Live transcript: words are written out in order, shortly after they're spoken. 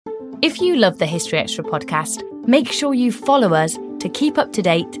If you love the History Extra podcast, make sure you follow us to keep up to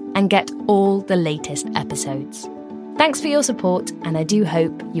date and get all the latest episodes. Thanks for your support, and I do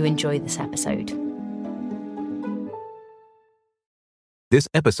hope you enjoy this episode. This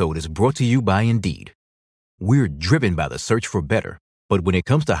episode is brought to you by Indeed. We're driven by the search for better, but when it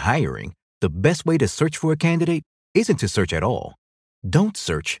comes to hiring, the best way to search for a candidate isn't to search at all. Don't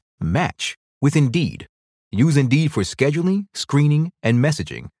search, match with Indeed. Use Indeed for scheduling, screening, and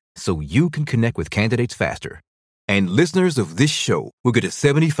messaging so you can connect with candidates faster. And listeners of this show will get a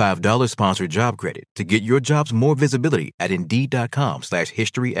 $75 sponsored job credit to get your jobs more visibility at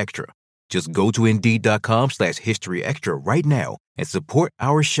Indeed.com/historyextra. Just go to Indeed.com/historyextra right now and support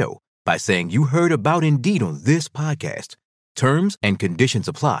our show by saying you heard about Indeed on this podcast. Terms and conditions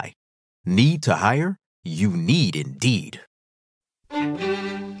apply. Need to hire? You need Indeed.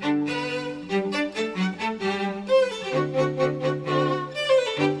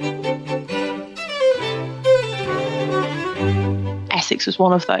 Essex was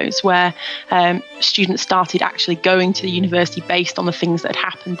one of those where students started actually going to the university based on the things that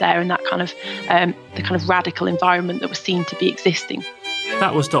had happened there and that kind of the kind of radical environment that was seen to be existing.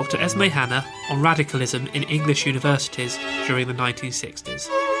 That was Dr. Esme Hanna on radicalism in English universities during the 1960s.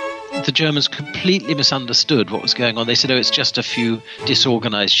 The Germans completely misunderstood what was going on. They said, oh, it's just a few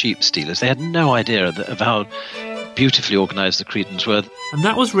disorganised sheep stealers. They had no idea of how beautifully organised the Cretans were. And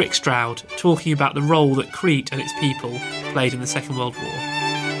that was Rick Stroud talking about the role that Crete and its people played in the Second World War.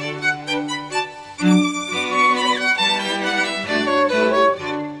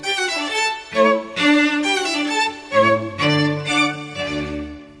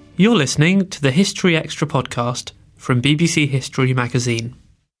 You're listening to the History Extra podcast from BBC History magazine.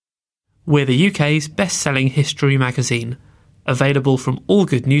 We're the UK's best-selling history magazine, available from all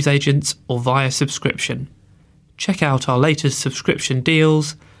good newsagents or via subscription. Check out our latest subscription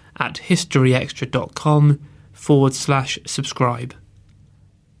deals at historyextra.com/subscribe.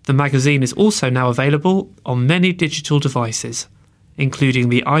 The magazine is also now available on many digital devices, including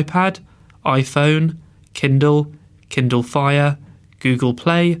the iPad, iPhone, Kindle, Kindle Fire, Google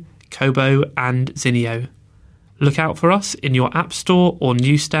Play, Kobo and Zinio. Look out for us in your App Store or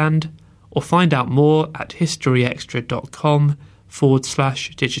newsstand, or find out more at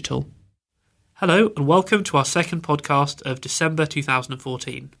historyextra.com/digital. Hello and welcome to our second podcast of December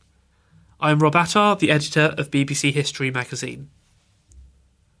 2014. I'm Rob Attar, the editor of BBC History magazine.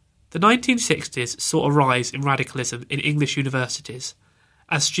 The 1960s saw a rise in radicalism in English universities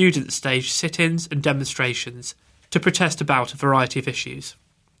as students staged sit-ins and demonstrations to protest about a variety of issues.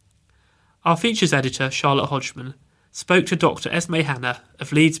 Our features editor, Charlotte Hodgman, spoke to Dr. Esme Hanna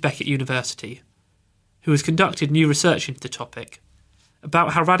of Leeds Beckett University, who has conducted new research into the topic,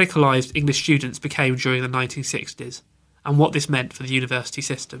 about how radicalised English students became during the 1960s and what this meant for the university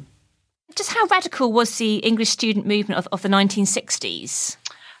system. Just how radical was the English student movement of the 1960s?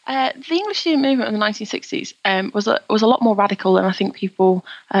 The English student movement of the 1960s was a lot more radical than I think people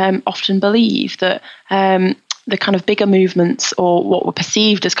often believe. That the kind of bigger movements, or what were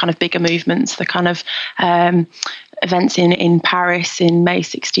perceived as kind of bigger movements, the kind of events in Paris in May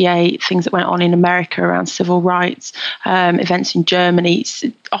 68, things that went on in America around civil rights, events in Germany,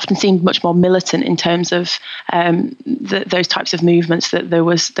 often seemed much more militant in terms of those types of movements. That there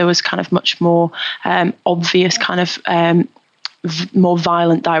was kind of much more obvious kind of more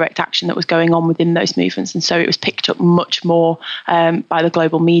violent direct action that was going on within those movements, and so it was picked up much more by the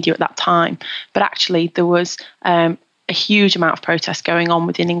global media at that time. But actually there was a huge amount of protest going on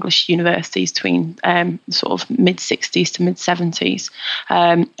within English universities between sort of mid-60s to mid-70s,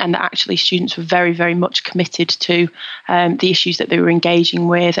 and that actually students were very, very much committed to the issues that they were engaging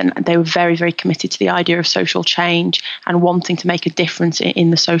with, and they were very, very committed to the idea of social change and wanting to make a difference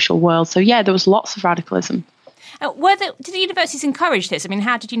in the social world. So yeah, there was lots of radicalism. Did the universities encourage this? I mean,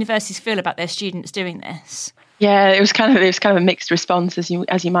 how did universities feel about their students doing this? Yeah, it was kind of a mixed response, as you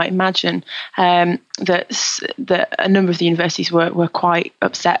might imagine. That a number of the universities were quite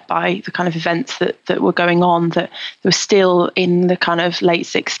upset by the kind of events that were going on. That there was still, in the kind of late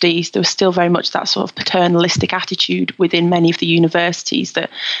 60s, there was still very much that sort of paternalistic attitude within many of the universities, that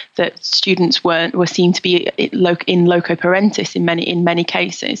students were seen to be in loco parentis in many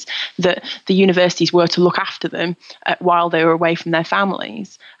cases. That the universities were to look after them while they were away from their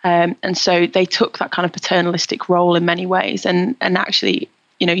families, and so they took that kind of paternalistic role in many ways, and actually,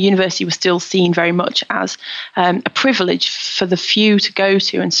 university was still seen very much as a privilege for the few to go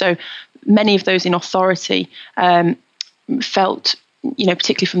to, and so many of those in authority felt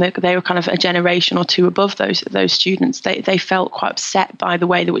particularly they were kind of a generation or two above those students, they felt quite upset by the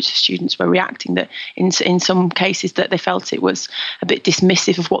way in which the students were reacting, that in some cases that they felt it was a bit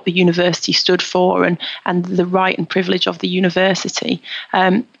dismissive of what the university stood for and the right and privilege of the university.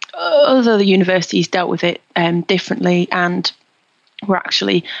 Other universities dealt with it differently and were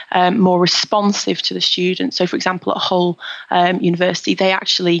actually more responsive to the students. So, for example, at Hull University, they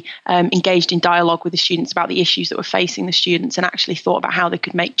actually engaged in dialogue with the students about the issues that were facing the students, and actually thought about how they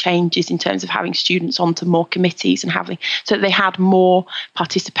could make changes in terms of having students onto more committees and so that they had more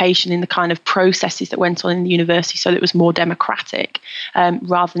participation in the kind of processes that went on in the university, so that it was more democratic,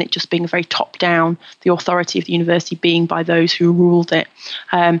 rather than it just being a very top-down, the authority of the university being by those who ruled it.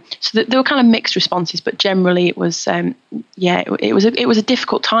 So there were kind of mixed responses, but generally it was, it was a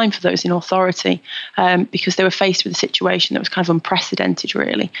difficult time for those in authority, because they were faced with a situation that was kind of unprecedented,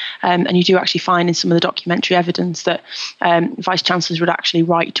 really. And you do actually find in some of the documentary evidence that vice chancellors would actually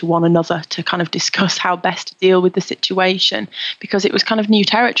write to one another to kind of discuss how best to deal with the situation, because it was kind of new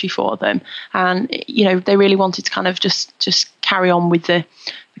territory for them. And, they really wanted to kind of just carry on with the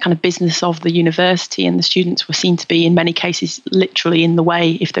kind of business of the university, and the students were seen to be, in many cases, literally in the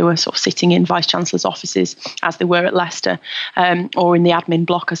way if they were sort of sitting in vice chancellors' offices, as they were at Leicester, or in the admin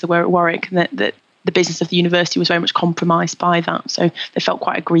block as they were at Warwick, and that the business of the university was very much compromised by that. So they felt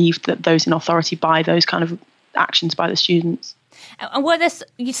quite aggrieved that those in authority by those kind of actions by the students. And were there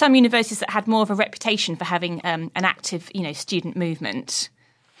some universities that had more of a reputation for having an active, student movement?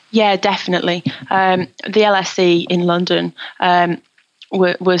 Yeah, definitely. The LSE in London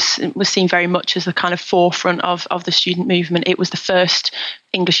was seen very much as the kind of forefront of the student movement. It was the first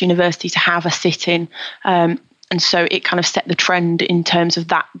English university to have a sit-in, and so it kind of set the trend in terms of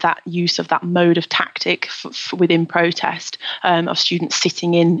that use of that mode of tactic within protest, of students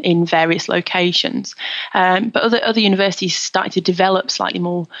sitting in various locations. But other universities started to develop slightly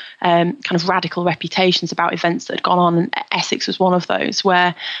more kind of radical reputations about events that had gone on, and Essex was one of those,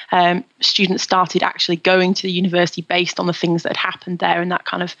 where students started actually going to the university based on the things that had happened there, and that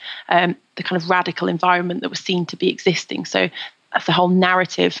kind of the kind of radical environment that was seen to be existing. So that's the whole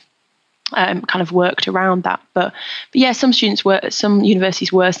narrative. Kind of worked around that, but yeah, some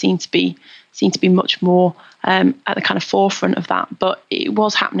universities were seen to be much more at the kind of forefront of that. But it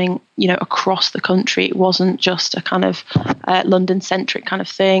was happening, across the country. It wasn't just a kind of London-centric kind of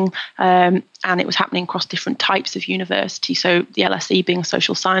thing, and it was happening across different types of university. So the LSE being a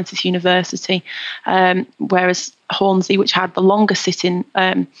social sciences university, whereas Hornsey, which had the longest sit-in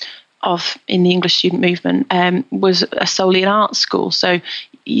in the English student movement, was solely an arts school. So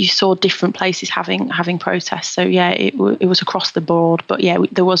you saw different places having protests. So yeah, it was across the board. But yeah,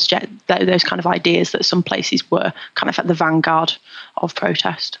 there was those kind of ideas that some places were kind of at the vanguard of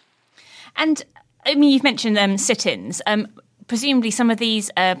protest. And I mean, you've mentioned sit-ins. Presumably, some of these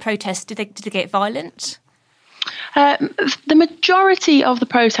protests did they get violent? The majority of the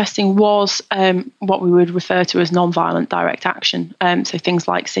protesting was what we would refer to as non-violent direct action. So things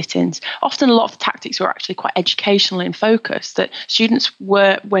like sit-ins. Often a lot of the tactics were actually quite educational in focus, that students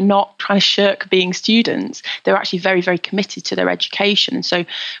were not trying to shirk being students. They were actually very, very committed to their education. And so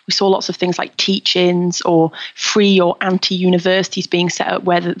we saw lots of things like teach-ins or free or anti-universities being set up,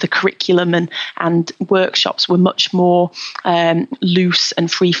 where the curriculum and workshops were much more loose and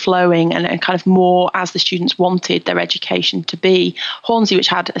free-flowing and kind of more as the students wanted their education to be. Hornsey, which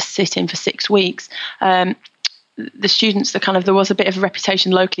had a sit-in for 6 weeks, the students, there was a bit of a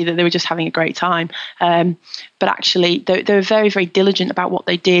reputation locally that they were just having a great time. But actually, they were very, very diligent about what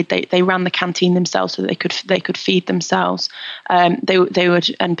they did. They ran the canteen themselves so that they could feed themselves. They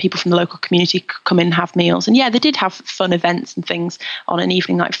would, and people from the local community could come in and have meals. And yeah, they did have fun events and things on an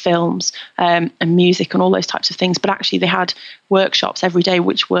evening, like films and music and all those types of things. But actually, they had workshops every day,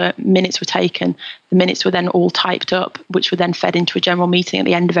 minutes were taken. The minutes were then all typed up, which were then fed into a general meeting at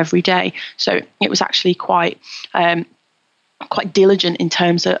the end of every day. So it was actually quite diligent in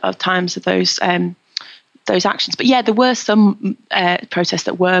terms of those actions. But yeah, there were some protests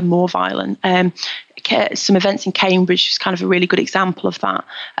that were more violent. Some events in Cambridge was kind of a really good example of that,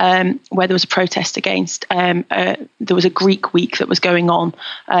 where there was a protest against, there was a Greek week that was going on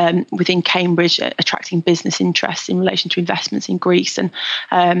within Cambridge, attracting business interests in relation to investments in Greece, and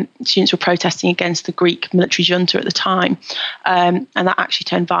students were protesting against the Greek military junta at the time, and that actually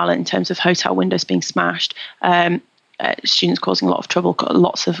turned violent in terms of hotel windows being smashed. Students causing a lot of trouble,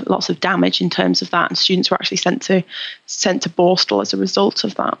 lots of damage in terms of that, and students were actually sent to Borstal as a result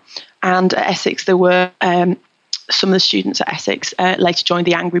of that. And at Essex, there were some of the students at Essex later joined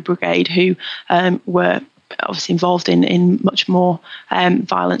the Angry Brigade, who were obviously involved in much more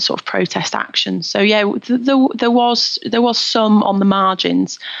violent sort of protest action. So yeah, there was some on the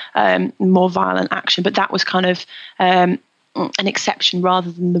margins, more violent action, but that was kind of an exception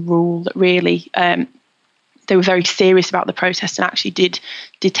rather than the rule. That really they were very serious about the protest, and actually did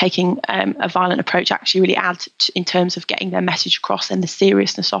taking a violent approach actually really add in terms of getting their message across and the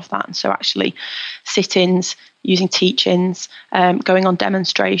seriousness of that. And so actually sit-ins, using teach-ins, going on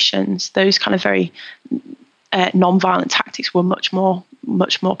demonstrations, those kind of very non-violent tactics were much more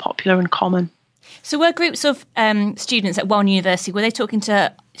popular and common. So were groups of students at one university, were they talking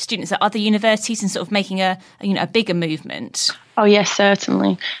to students at other universities and sort of making a bigger movement? Oh yes,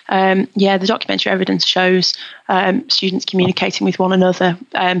 certainly. The documentary evidence shows students communicating with one another.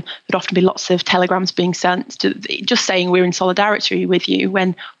 There'd often be lots of telegrams being sent just saying we're in solidarity with you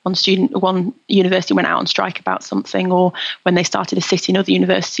when one university went out on strike about something, or when they started a sit-in, other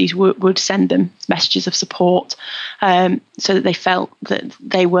universities would send them messages of support, so that they felt that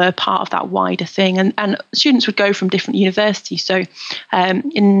they were part of that wider thing. And students would go from different universities. So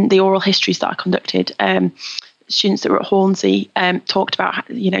in the oral histories that I conducted, students that were at Hornsey talked about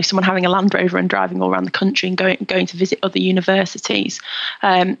someone having a Land Rover and driving all around the country and going to visit other universities,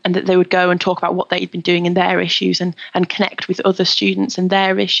 and that they would go and talk about what they'd been doing in their issues and connect with other students and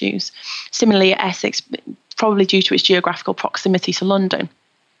their issues. Similarly at Essex, probably due to its geographical proximity to London,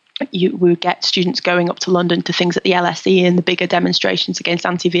 we would get students going up to London to things at the LSE and the bigger demonstrations against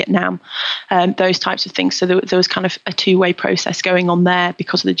anti-Vietnam, those types of things. So there was kind of a two-way process going on there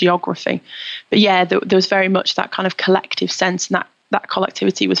because of the geography. But yeah, there was very much that kind of collective sense, and that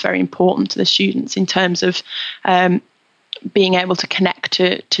collectivity was very important to the students in terms of being able to connect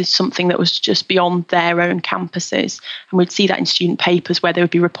to something that was just beyond their own campuses. And we'd see that in student papers where they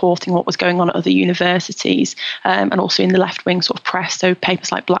would be reporting what was going on at other universities, and also in the left-wing sort of press. So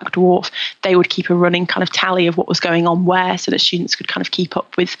papers like Black Dwarf, they would keep a running kind of tally of what was going on where, so that students could kind of keep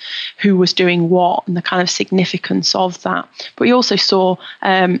up with who was doing what and the kind of significance of that. But we also saw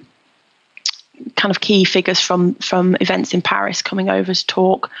kind of key figures from events in Paris coming over to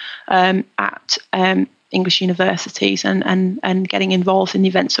talk at English universities and getting involved in the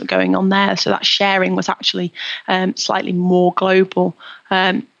events that were going on there. So that sharing was actually slightly more global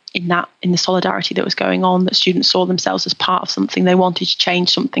in the solidarity that was going on, that students saw themselves as part of something. They wanted to change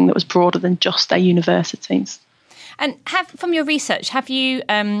something that was broader than just their universities. And from your research, have you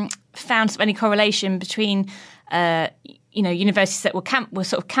found any correlation between universities that were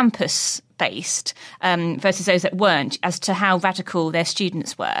sort of campus based versus those that weren't, as to how radical their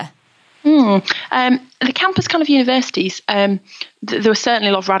students were? The campus kind of universities, there was certainly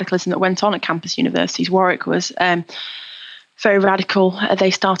a lot of radicalism that went on at campus universities. Warwick was very radical.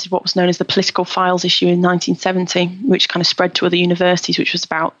 They started what was known as the Political Files issue in 1970, which kind of spread to other universities, which was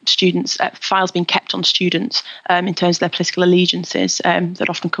about students, files being kept on students in terms of their political allegiances that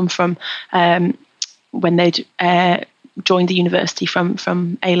often come from when they'd joined the university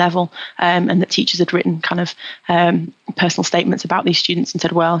from A level, and that teachers had written kind of personal statements about these students and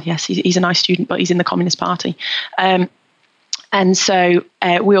said, well, yes, he's a nice student, but he's in the Communist Party. And so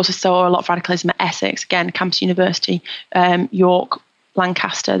we also saw a lot of radicalism at Essex, again, campus university, York,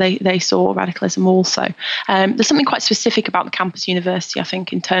 Lancaster, they saw radicalism also. There's something quite specific about the campus university, I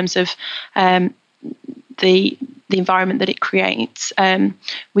think, in terms of the environment that it creates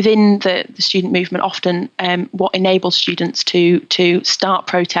within the student movement. Often what enables students to start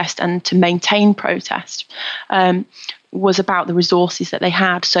protest and to maintain protest was about the resources that they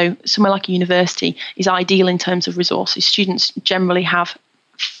had. So somewhere like a university is ideal in terms of resources. Students generally have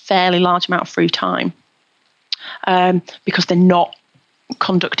fairly large amount of free time because they're not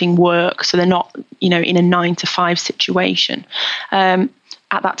conducting work, so they're not in a 9-to-5 situation.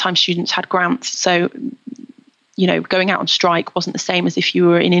 At that time, students had grants, so going out on strike wasn't the same as if you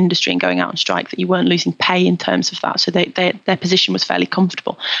were in industry and going out on strike, that you weren't losing pay in terms of that. So their position was fairly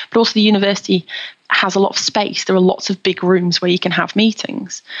comfortable. But also the university has a lot of space. There are lots of big rooms where you can have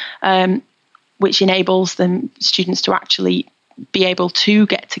meetings, which enables students to actually be able to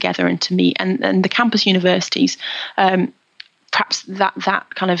get together and to meet. And the campus universities, perhaps that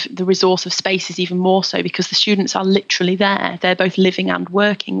kind of the resource of space is even more so because the students are literally there. They're both living and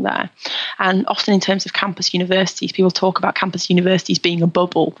working there. And often in terms of campus universities, people talk about campus universities being a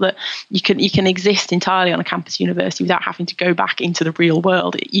bubble, that you can exist entirely on a campus university without having to go back into the real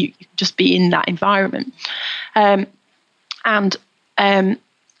world. You just be in that environment.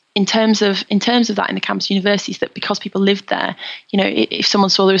 In terms of that in the campus universities, that because people lived there, if someone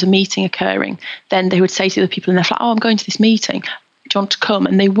saw there was a meeting occurring, then they would say to the people in their flat, oh, I'm going to this meeting, do you want to come?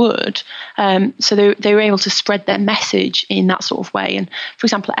 And they would. So they were able to spread their message in that sort of way. And for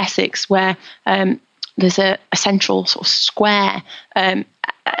example, at Essex, where there's a central sort of square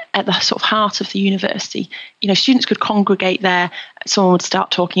at the sort of heart of the university. Students could congregate there. Someone would start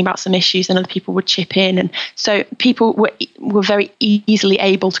talking about some issues and other people would chip in. And so people were very easily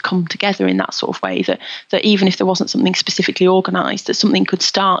able to come together in that sort of way, that even if there wasn't something specifically organised, that something could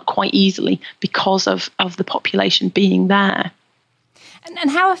start quite easily because of the population being there.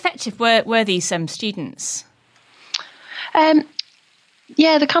 And how effective were these students?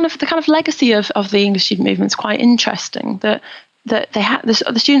 Yeah, the kind of legacy of the English student movement is quite interesting. That they had,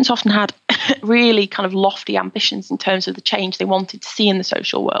 the students often had really kind of lofty ambitions in terms of the change they wanted to see in the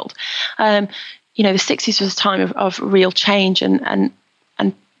social world. The 60s was a time of real change, and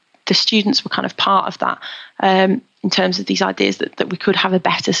the students were kind of part of that in terms of these ideas that we could have a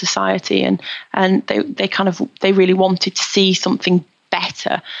better society, and they really wanted to see something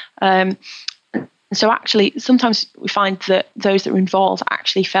better. So actually, sometimes we find that those that were involved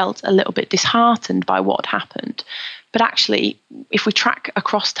actually felt a little bit disheartened by what had happened. But actually, if we track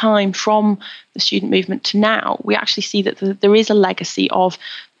across time from the student movement to now, we actually see that there is a legacy of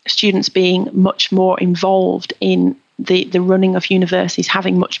students being much more involved in the running of universities,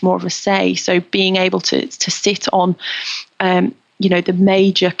 having much more of a say. So being able to sit on the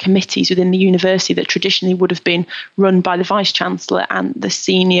major committees within the university that traditionally would have been run by the vice-chancellor and the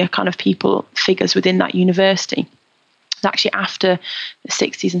senior kind of figures within that university. Actually, after the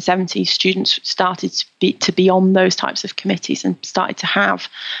 60s and 70s, students started to be on those types of committees and started to have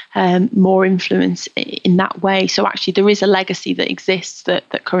more influence in that way. So actually, there is a legacy that exists that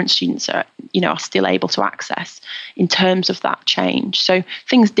current students are still able to access in terms of that change. So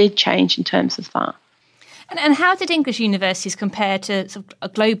things did change in terms of that. And how did English universities compare to sort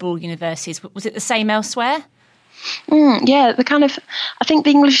of global universities? Was it the same elsewhere? Yeah, I think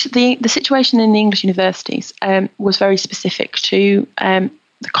the situation in the English universities was very specific to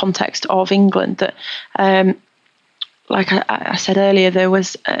the context of England. That, like I said earlier, there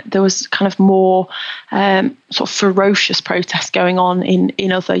was kind of more sort of ferocious protests going on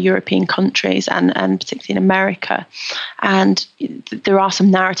in other European countries and particularly in America. And there are some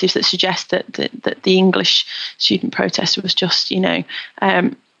narratives that suggest that the English student protest was just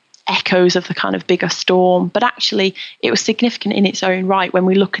echoes of the kind of bigger storm, but actually it was significant in its own right when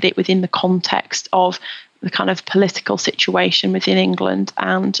we look at it within the context of the kind of political situation within England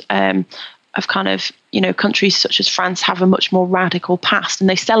and of kind of countries such as France have a much more radical past, and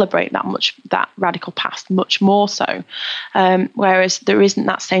they celebrate that radical past much more so, whereas there isn't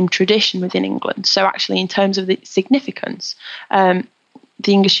that same tradition within England. So actually, in terms of the significance,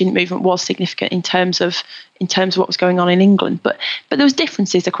 the English student movement was significant in terms of what was going on in England, but there was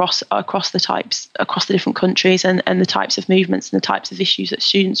differences across the different countries and the types of movements and the types of issues that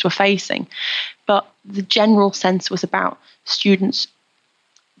students were facing. But the general sense was about students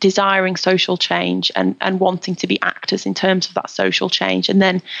desiring social change and wanting to be actors in terms of that social change, and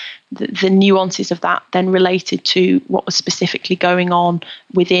then the nuances of that then related to what was specifically going on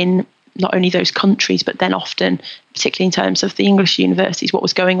within not only those countries, but then often, particularly in terms of the English universities, what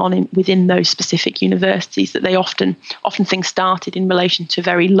was going on within those specific universities, that they often things started in relation to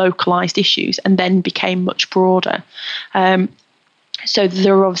very localized issues and then became much broader. So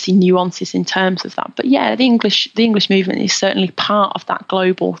there are obviously nuances in terms of that. But yeah, the English movement is certainly part of that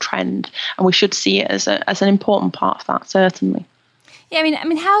global trend, and we should see it as an important part of that, certainly. Yeah, I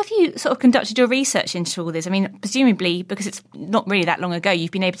mean, how have you sort of conducted your research into all this? I mean, presumably, because it's not really that long ago,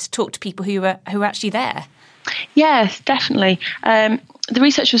 you've been able to talk to people who were actually there. Yes, definitely. The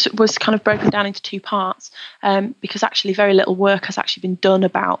research was kind of broken down into two parts because actually very little work has actually been done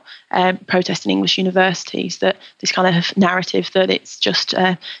about protest in English universities, that this kind of narrative that it's just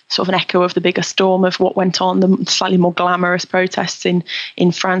sort of an echo of the bigger storm of what went on, the slightly more glamorous protests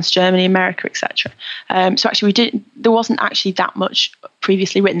in France, Germany, America, etc. So actually there wasn't actually that much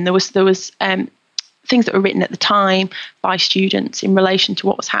previously written. There was things that were written at the time by students in relation to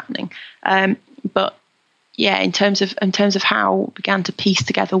what was happening. But yeah, in terms of how I began to piece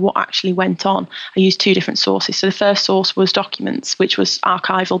together what actually went on, I used two different sources. So the first source was documents, which was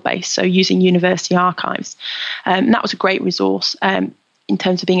archival based, so using university archives. And that was a great resource in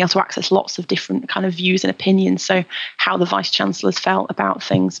terms of being able to access lots of different kind of views and opinions. So how the vice-chancellors felt about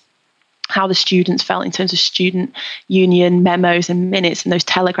things, how the students felt in terms of student union memos and minutes and those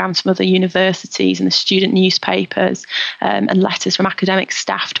telegrams from other universities and the student newspapers and letters from academic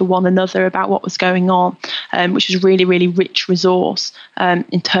staff to one another about what was going on, which was a really, really rich resource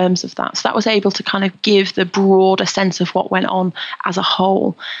in terms of that. So that was able to kind of give the broader sense of what went on as a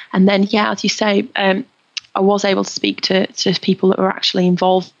whole. And then, yeah, as you say, I was able to speak to people that were actually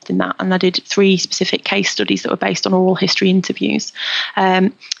involved in that, and I did 3 specific case studies that were based on oral history interviews.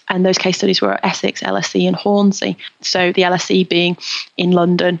 And those case studies were at Essex, LSE and Hornsey. So the LSE being in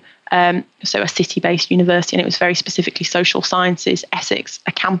London, so a city-based university, and it was very specifically social sciences. Essex,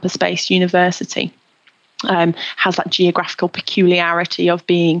 a campus-based university, has that geographical peculiarity of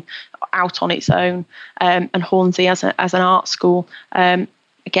being out on its own, and Hornsey as an art school,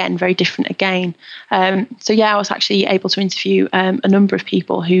 again, very different again. So I was actually able to interview a number of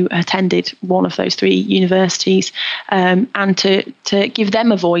people who attended one of those 3 universities, and to give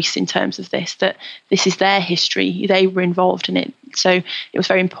them a voice in terms of this, that this is their history, they were involved in it. So it was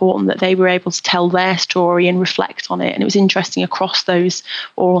very important that they were able to tell their story and reflect on it. And it was interesting across those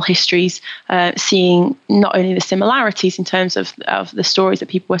oral histories, seeing not only the similarities in terms of the stories that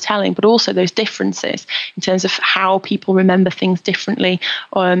people were telling, but also those differences in terms of how people remember things differently,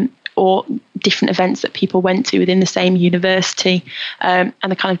 or different events that people went to within the same university, and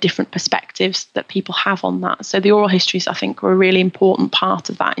the kind of different perspectives that people have on that. So the oral histories, I think, were a really important part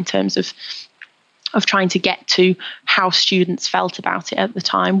of that in terms of trying to get to how students felt about it at the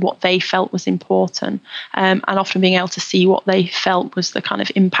time, what they felt was important, and often being able to see what they felt was the kind of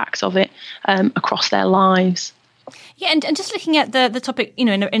impact of it across their lives. Yeah, and just looking at the topic,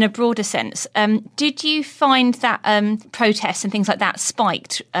 in a broader sense, did you find that protests and things like that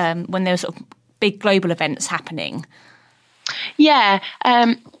spiked when there were sort of big global events happening? Yeah.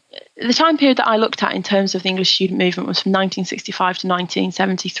 The time period that I looked at in terms of the English student movement was from 1965 to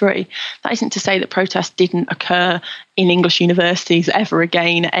 1973. That isn't to say that protests didn't occur in English universities ever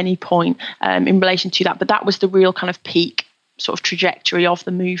again at any point in relation to that, but that was the real kind of peak sort of trajectory of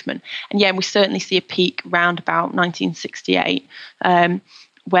the movement. And we certainly see a peak around about 1968,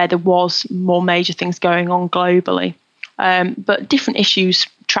 where there was more major things going on globally. But different issues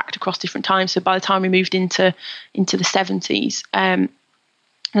tracked across different times. So by the time we moved into the 70s,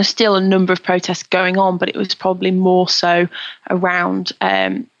 there's still a number of protests going on, but it was probably more so around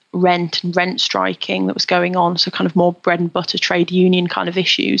rent and rent striking that was going on, so kind of more bread and butter trade union kind of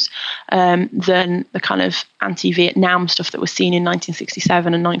issues, than the kind of anti-Vietnam stuff that was seen in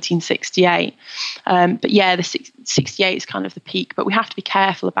 1967 and 1968. But the 68 is kind of the peak, but we have to be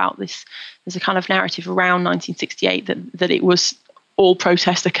careful about this. There's a kind of narrative around 1968 that it was all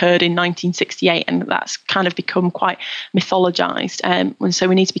protests occurred in 1968, and that's kind of become quite mythologized. And so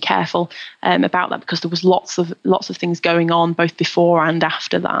we need to be careful about that, because there was lots of things going on both before and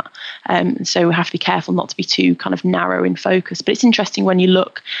after that. So we have to be careful not to be too kind of narrow in focus. But it's interesting when you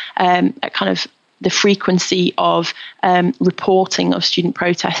look at kind of the frequency of reporting of student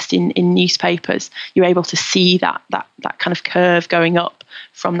protest in newspapers. You're able to see that kind of curve going up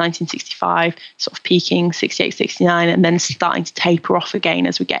from 1965, sort of peaking 68, 69, and then starting to taper off again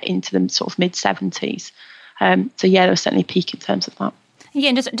as we get into the sort of mid-70s. There was certainly a peak in terms of that. Yeah,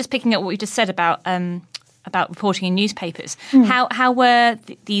 and just picking up what you just said about reporting in newspapers, how were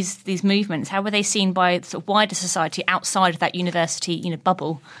these movements? How were they seen by sort of wider society outside of that university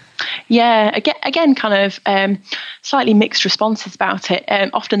bubble? Yeah, again, kind of slightly mixed responses about it.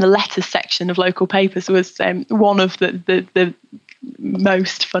 Often the letters section of local papers was one of the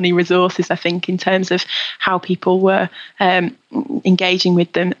most funny resources, I think, in terms of how people were engaging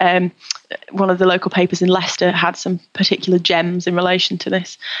with them. One of the local papers in Leicester had some particular gems in relation to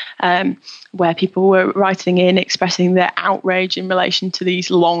this, where people were writing in expressing their outrage in relation to these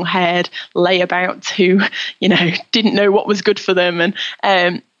long-haired layabouts who, didn't know what was good for them,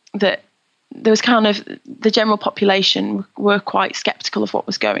 and that there was kind of the general population were quite sceptical of what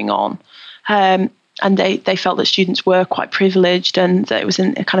was going on. And they felt that students were quite privileged, and that it was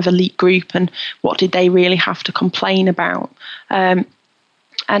in a kind of elite group, and what did they really have to complain about?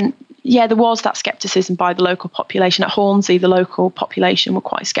 There was that scepticism by the local population. At Hornsey, the local population were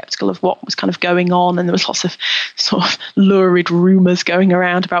quite sceptical of what was kind of going on, and there was lots of sort of lurid rumours going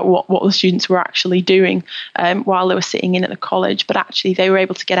around about what the students were actually doing while they were sitting in at the college. But actually they were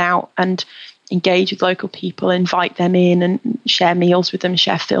able to get out and engage with local people, invite them in and share meals with them,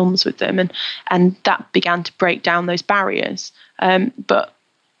 share films with them, and that began to break down those barriers. But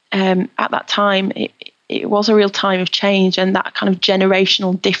at that time, it was a real time of change, and that kind of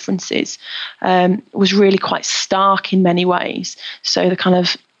generational differences was really quite stark in many ways. So the kind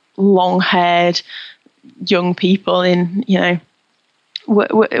of long-haired young people in, it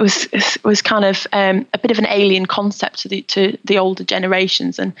was kind of a bit of an alien concept to the older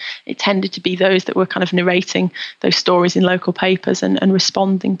generations, and it tended to be those that were kind of narrating those stories in local papers and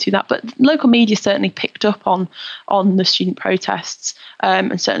responding to that. But local media certainly picked up on the student protests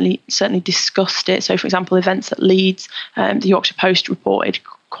and certainly discussed it. So, for example, events at Leeds, the Yorkshire Post reported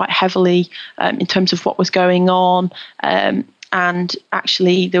quite heavily in terms of what was going on. And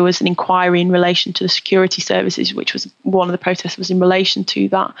actually, there was an inquiry in relation to the security services, which was one of the protests was in relation to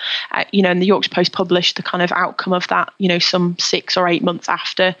that. And the Yorkshire Post published the kind of outcome of that, some 6 or 8 months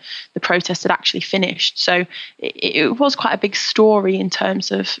after the protest had actually finished. So it was quite a big story in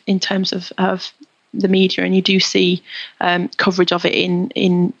terms of the media, and you do see coverage of it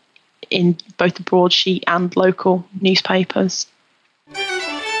in both the broadsheet and local newspapers.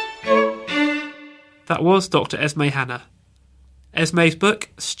 That was Dr. Esme Hanna. Esme's book,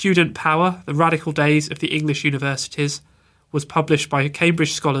 Student Power, The Radical Days of the English Universities, was published by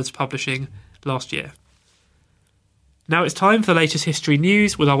Cambridge Scholars Publishing last year. Now it's time for the latest history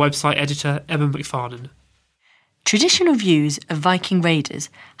news with our website editor, Emma McFarlane. Traditional views of Viking raiders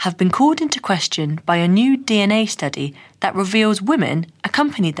have been called into question by a new DNA study that reveals women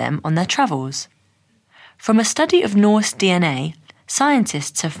accompanied them on their travels. From a study of Norse DNA,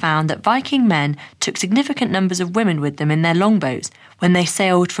 scientists have found that Viking men took significant numbers of women with them in their longboats when they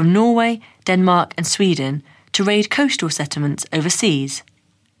sailed from Norway, Denmark and Sweden to raid coastal settlements overseas.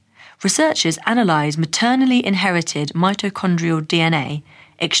 Researchers analysed maternally inherited mitochondrial DNA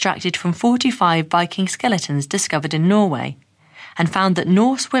extracted from 45 Viking skeletons discovered in Norway, and found that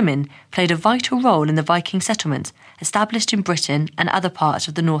Norse women played a vital role in the Viking settlements established in Britain and other parts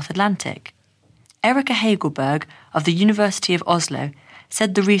of the North Atlantic. Erika Hagelberg of the University of Oslo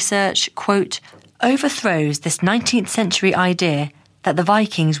said the research, quote, overthrows this 19th century idea that the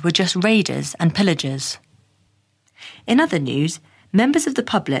Vikings were just raiders and pillagers. In other news, members of the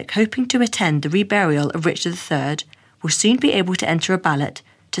public hoping to attend the reburial of Richard III will soon be able to enter a ballot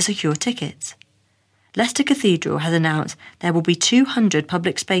to secure tickets. Leicester Cathedral has announced there will be 200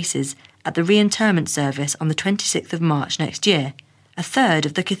 public spaces at the reinterment service on the 26th of March next year, a third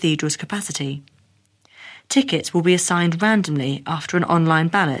of the cathedral's capacity. Tickets will be assigned randomly after an online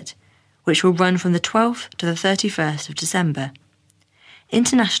ballot, which will run from the 12th to the 31st of December.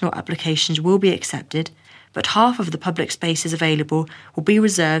 International applications will be accepted, but half of the public spaces available will be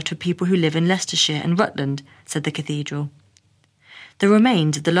reserved for people who live in Leicestershire and Rutland, said the cathedral. The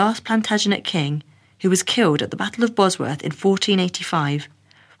remains of the last Plantagenet king, who was killed at the Battle of Bosworth in 1485,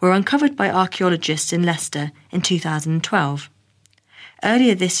 were uncovered by archaeologists in Leicester in 2012.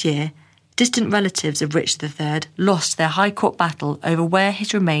 Earlier this year, distant relatives of Richard III lost their High Court battle over where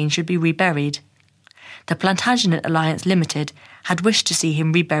his remains should be reburied. The Plantagenet Alliance Limited had wished to see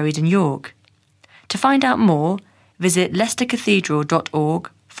him reburied in York. To find out more, visit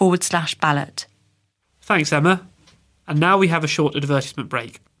leicestercathedral.org/ballot. Thanks, Emma. And now we have a short advertisement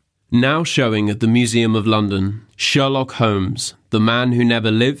break. Now showing at the Museum of London, Sherlock Holmes, the man who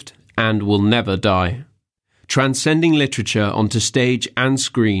never lived and will never die. Transcending literature onto stage and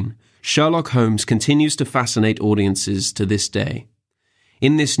screen, Sherlock Holmes continues to fascinate audiences to this day.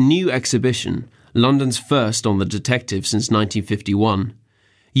 In this new exhibition, London's first on the detective since 1951,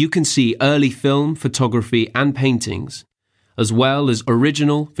 you can see early film, photography and paintings, as well as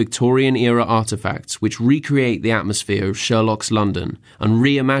original Victorian-era artefacts which recreate the atmosphere of Sherlock's London and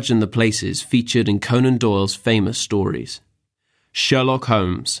reimagine the places featured in Conan Doyle's famous stories. Sherlock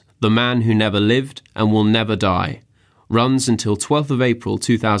Holmes, the man who never lived and will never die, runs until 12th of April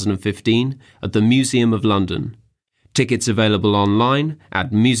 2015 at the Museum of London. Tickets available online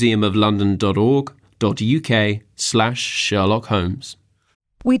at museumoflondon.org.uk/Sherlock Holmes.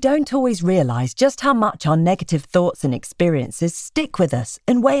 We don't always realise just how much our negative thoughts and experiences stick with us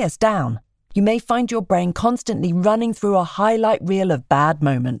and weigh us down. You may find your brain constantly running through a highlight reel of bad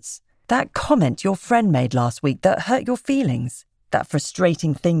moments. That comment your friend made last week that hurt your feelings. That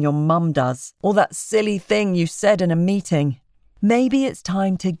frustrating thing your mum does, or that silly thing you said in a meeting. Maybe it's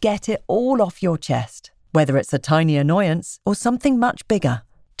time to get it all off your chest, whether it's a tiny annoyance or something much bigger.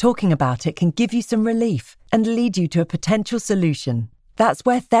 Talking about it can give you some relief and lead you to a potential solution. That's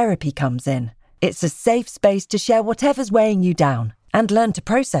where therapy comes in. It's a safe space to share whatever's weighing you down and learn to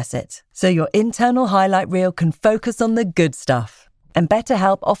process it, so your internal highlight reel can focus on the good stuff. And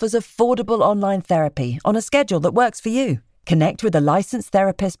BetterHelp offers affordable online therapy on a schedule that works for you. Connect with a licensed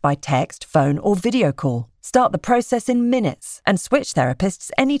therapist by text, phone, or video call. Start the process in minutes and switch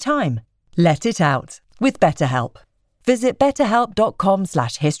therapists anytime. Let it out with BetterHelp. Visit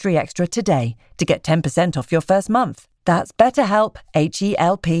betterhelp.com/historyextra today to get 10% off your first month. That's BetterHelp,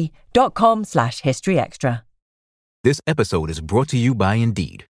 HELP.com/historyextra. This episode is brought to you by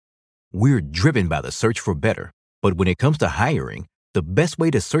Indeed. We're driven by the search for better, but when it comes to hiring, the best way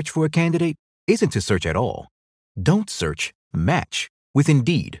to search for a candidate isn't to search at all. Don't search, match with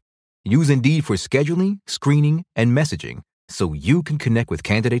Indeed. Use Indeed for scheduling, screening, and messaging so you can connect with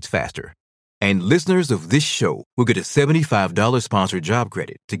candidates faster. And listeners of this show will get a $75 sponsored job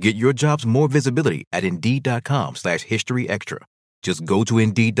credit to get your jobs more visibility at Indeed.com/History Extra. Just go to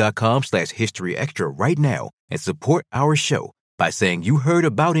Indeed.com/History Extra right now and support our show by saying you heard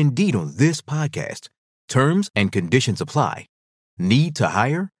about Indeed on this podcast. Terms and conditions apply. Need to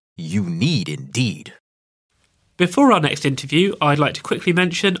hire? You need Indeed. Before our next interview, I'd like to quickly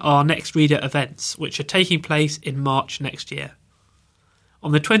mention our Next Reader events, which are taking place in March next year.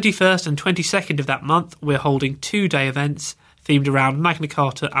 On the 21st and 22nd of that month, we're holding 2-day events themed around Magna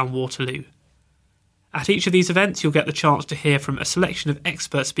Carta and Waterloo. At each of these events, you'll get the chance to hear from a selection of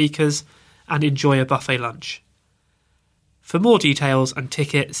expert speakers and enjoy a buffet lunch. For more details and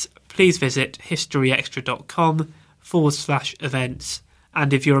tickets, please visit historyextra.com/events,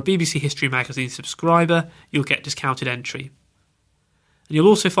 and if you're a BBC History Magazine subscriber, you'll get discounted entry. And you'll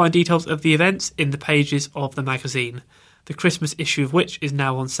also find details of the events in the pages of the magazine, the Christmas issue of which is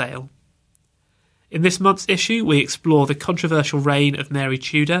now on sale. In this month's issue, we explore the controversial reign of Mary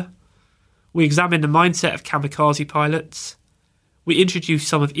Tudor, we examine the mindset of kamikaze pilots, we introduce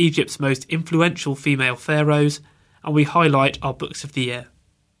some of Egypt's most influential female pharaohs, and we highlight our books of the year.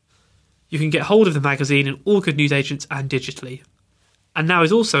 You can get hold of the magazine in all good newsagents and digitally. And now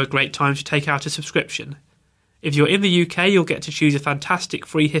is also a great time to take out a subscription. If you're in the UK, you'll get to choose a fantastic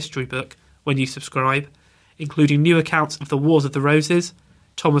free history book when you subscribe, including new accounts of the Wars of the Roses,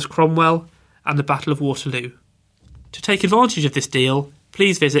 Thomas Cromwell, and the Battle of Waterloo. To take advantage of this deal,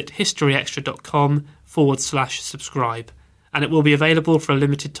 please visit historyextra.com/subscribe, and it will be available for a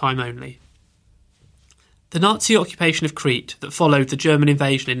limited time only. The Nazi occupation of Crete that followed the German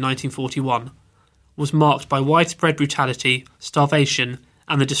invasion in 1941 was marked by widespread brutality, starvation,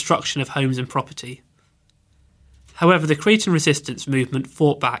 and the destruction of homes and property. However, the Cretan resistance movement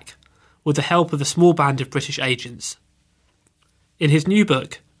fought back, with the help of a small band of British agents. In his new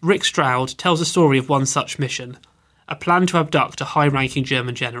book, Rick Stroud tells the story of one such mission, a plan to abduct a high-ranking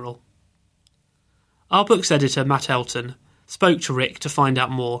German general. Our book's editor, Matt Elton, spoke to Rick to find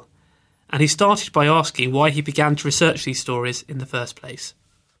out more, and he started by asking why he began to research these stories in the first place.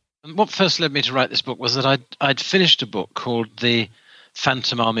 What first led me to write this book was that I'd finished a book called The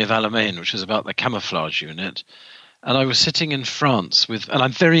Phantom Army of Alamein, which was about the camouflage unit. And I was sitting in France and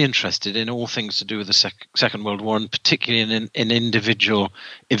I'm very interested in all things to do with the Second World War, and particularly in individual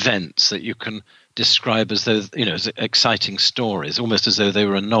events that you can describe as though, as exciting stories, almost as though they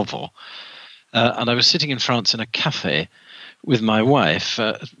were a novel. And I was sitting in France in a cafe with my wife,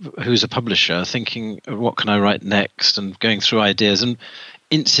 who's a publisher, thinking, what can I write next, and going through ideas. And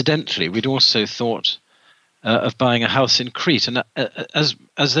incidentally, we'd also thought of buying a house in Crete. And as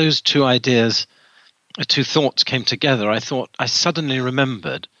those two thoughts came together, I suddenly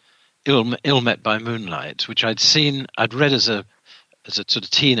remembered Ill Met by Moonlight, which I'd read as a sort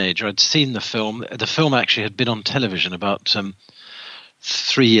of teenager. I'd seen the film. The film actually had been on television about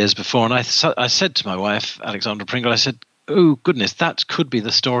 3 years before. And I said to my wife, Alexandra Pringle, I said, oh, goodness, that could be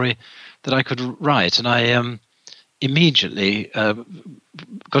the story that I could write. And I immediately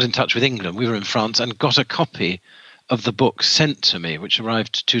got in touch with England. We were in France, and got a copy of the book sent to me, which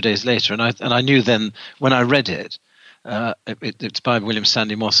arrived 2 days later. And I knew then, when I read it, it's by William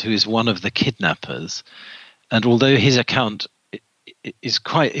Stanley Moss, who is one of the kidnappers. And although his account is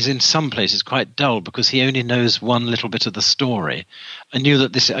in some places quite dull because he only knows one little bit of the story, I knew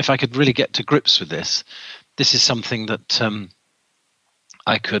that if I could really get to grips with this is something that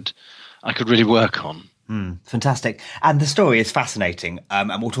I could really work on. Fantastic. And the story is fascinating,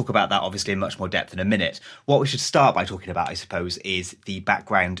 and we'll talk about that obviously in much more depth in a minute. What we should start by talking about, I suppose, is the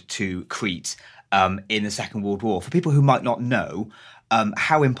background to Crete in the Second World War. For people who might not know,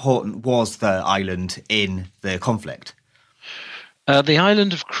 how important was the island in the conflict? The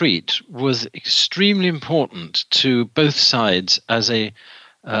island of Crete was extremely important to both sides as a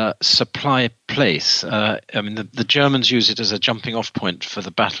supply place. The Germans use it as a jumping-off point for the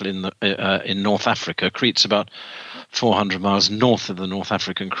battle in North Africa. Crete's about 400 miles north of the North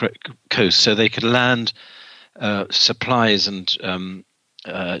African coast, so they could land supplies and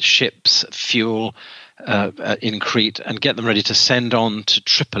ships, fuel in Crete, and get them ready to send on to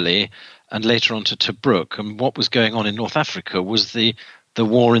Tripoli and later on to Tobruk. And what was going on in North Africa was the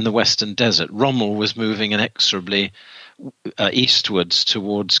war in the Western Desert. Rommel was moving inexorably eastwards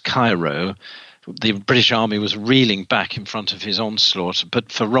towards Cairo. The British army was reeling back in front of his onslaught,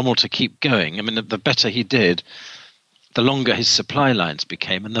 but for Rommel to keep going, the better he did, the longer his supply lines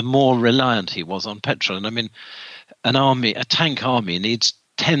became, and the more reliant he was on petrol. And a tank army needs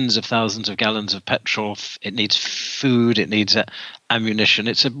tens of thousands of gallons of petrol. It needs food. It needs ammunition.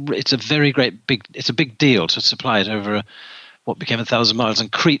 It's a big deal to supply it over what became 1,000 miles. And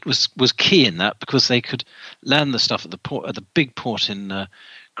Crete was key in that, because they could land the stuff at the big port in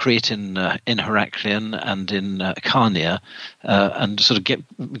Crete, in Heraklion and in Carnia, and sort of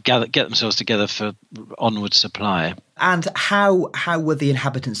get themselves together for onward supply. And how were the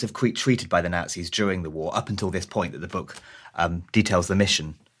inhabitants of Crete treated by the Nazis during the war, up until this point that the book details the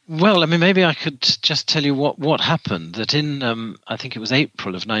mission? Well, I mean, maybe I could just tell you what happened. That in, I think it was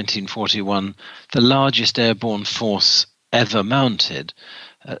April of 1941, the largest airborne force ever mounted,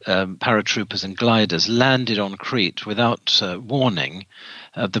 paratroopers and gliders, landed on Crete without warning.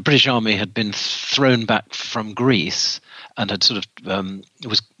 The British Army had been thrown back from Greece and had sort of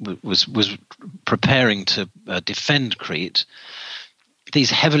was preparing to defend Crete.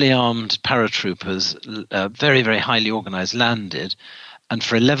 These heavily armed paratroopers, very, very highly organized, landed. And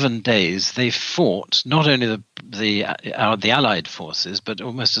for 11 days, they fought not only the Allied forces, but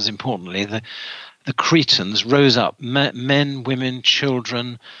almost as importantly, the Cretans rose up. Men, women,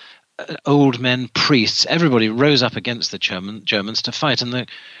 children, old men, priests, everybody rose up against the Germans to fight. And the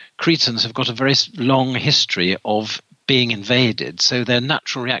Cretans have got a very long history of being invaded. So their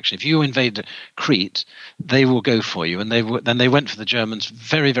natural reaction, if you invade Crete, they will go for you. And then they went for the Germans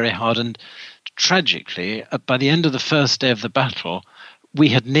very, very hard. And tragically, by the end of the first day of the battle, we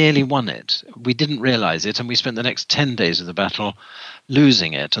had nearly won it. We didn't realize it, and we spent the next 10 days of the battle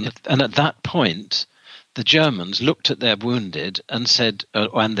losing it. And at that point, the Germans looked at their wounded and said,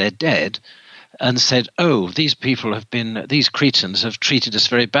 and their dead, and said, "Oh, these Cretans have treated us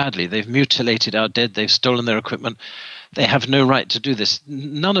very badly. They've mutilated our dead. They've stolen their equipment. They have no right to do this."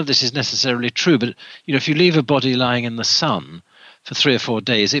 None of this is necessarily true, but if you leave a body lying in the sun for 3 or 4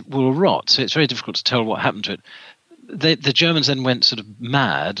 days, it will rot. So it's very difficult to tell what happened to it. The Germans then went sort of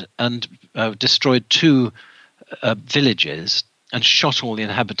mad and destroyed 2 villages and shot all the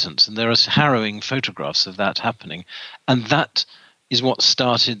inhabitants. And there are harrowing photographs of that happening. And that is what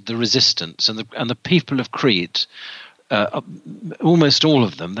started the resistance. And the people of Crete, almost all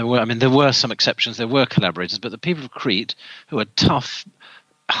of them, there were some exceptions, there were collaborators, but the people of Crete, who are tough,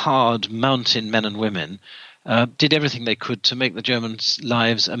 hard mountain men and women, did everything they could to make the Germans'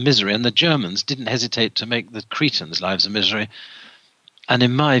 lives a misery, and the Germans didn't hesitate to make the Cretans' lives a misery. And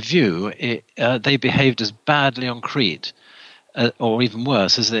in my view, they behaved as badly on Crete, or even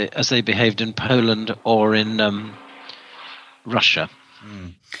worse, as they behaved in Poland or in Russia.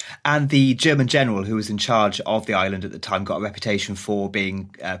 Mm. And the German general who was in charge of the island at the time got a reputation for being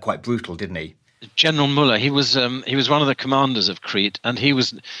quite brutal, didn't he? General Muller, he was one of the commanders of Crete, and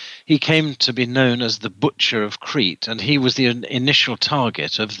he came to be known as the Butcher of Crete, and he was the initial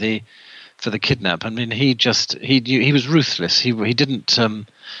target for the kidnap. I mean, he was ruthless. He didn't.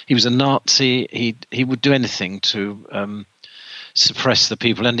 He was a Nazi. He would do anything to suppress the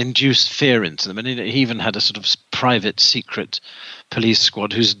people and induce fear into them. And he even had a sort of private secret police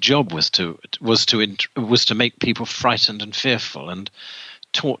squad whose job was to make people frightened and fearful and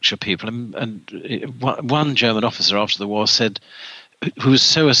torture people. And one German officer after the war said, who was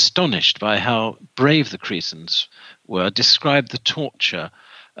so astonished by how brave the Cretans were, described the torture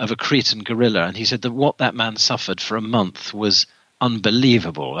of a Cretan guerrilla. And he said that what that man suffered for a month was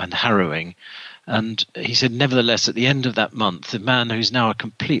unbelievable and harrowing. And he said, nevertheless, at the end of that month, the man who's now a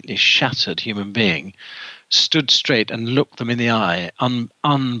completely shattered human being stood straight and looked them in the eye,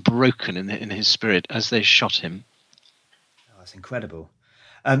 unbroken in his spirit, as they shot him. Oh, that's incredible.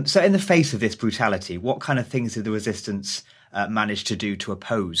 So in the face of this brutality, what kind of things did the resistance manage to do to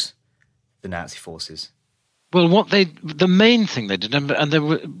oppose the Nazi forces? Well, the main thing they did, and they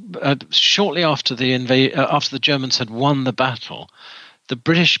were shortly after after the Germans had won the battle, the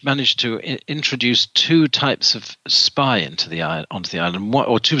British managed to introduce 2 types of spy onto the island,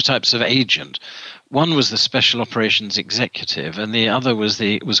 or 2 types of agent. One was the Special Operations Executive, and the other was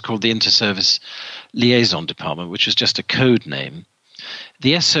called the Inter-Service Liaison Department, which was just a code name.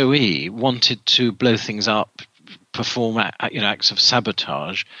 The SOE wanted to blow things up, perform acts of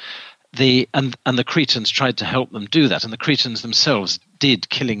sabotage. And the Cretans tried to help them do that, and the Cretans themselves did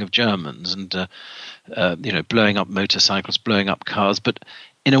killing of Germans and blowing up motorcycles, blowing up cars. But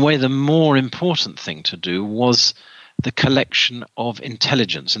in a way, the more important thing to do was the collection of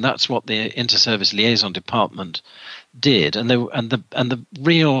intelligence, and that's what the Inter-Service Liaison Department did. And the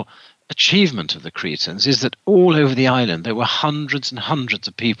real achievement of the Cretans is that all over the island there were hundreds and hundreds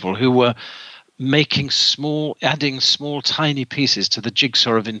of people who were adding small tiny pieces to the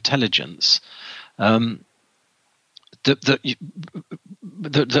jigsaw of intelligence that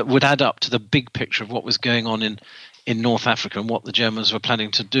would add up to the big picture of what was going on in North Africa and what the Germans were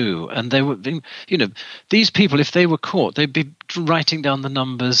planning to do. And they were, these people, if they were caught, they'd be writing down the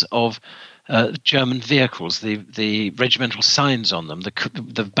numbers of German vehicles, the regimental signs on them,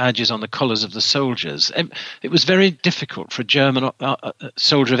 the badges on the collars of the soldiers. It was very difficult for a German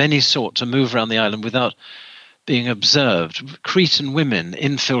soldier of any sort to move around the island without being observed. Cretan women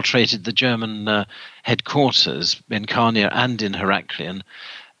infiltrated the German headquarters in Carnia and in Heraklion,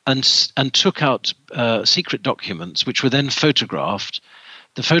 and took out secret documents, which were then photographed.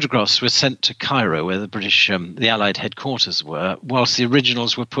 The photographs were sent to Cairo, where the British, the Allied headquarters were, whilst the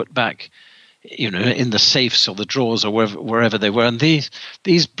originals were put back, in the safes or the drawers or wherever they were. And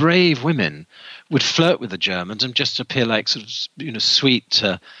these brave women would flirt with the Germans and just appear like sort of, sweet,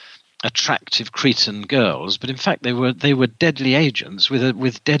 attractive Cretan girls, but in fact they were deadly agents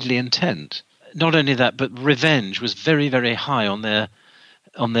with deadly intent. Not only that, but revenge was very, very high on their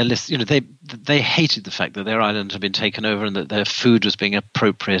list. They hated the fact that their island had been taken over and that their food was being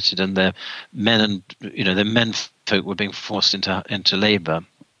appropriated and their men folk were being forced into labour.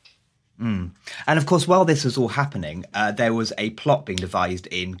 And of course, while this was all happening, there was a plot being devised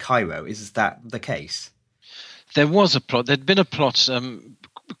in Cairo. Is that the case? There was a plot. There'd been a plot.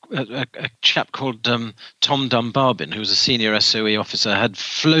 A chap called Tom Dunbarbin, who was a senior SOE officer, had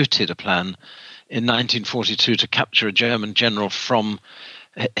floated a plan in 1942 to capture a German general from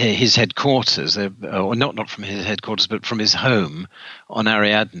his headquarters, or not from his headquarters, but from his home on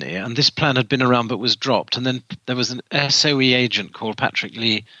Ariadne. And this plan had been around but was dropped. And then there was an SOE agent called Patrick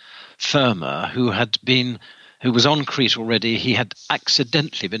Leigh Fermor who was on Crete already. He had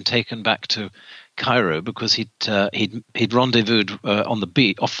accidentally been taken back to Cairo because he'd rendezvoused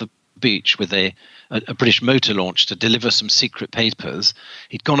off the beach with a British motor launch to deliver some secret papers.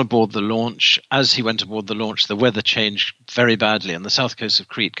 He'd gone aboard the launch. As he went aboard the launch, the weather changed very badly, and the south coast of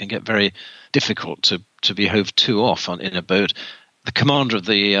Crete can get very difficult to be hove to off in a boat. The commander of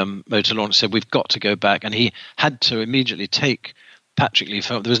the motor launch said, "We've got to go back," and he had to immediately take Patrick Leigh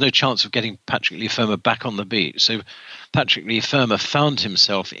Fermor. There was no chance of getting Patrick Leigh Fermor back on the beach, so Patrick Leigh Fermor found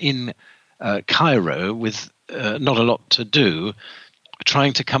himself in Cairo with not a lot to do,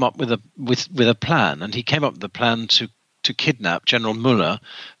 trying to come up with a plan. And he came up with a plan to kidnap General Muller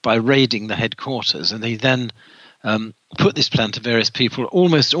by raiding the headquarters. And he then put this plan to various people,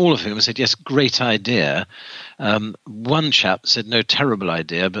 almost all of whom said, yes, great idea. One chap said, no, terrible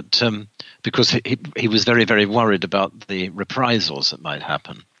idea, but because he was very, very worried about the reprisals that might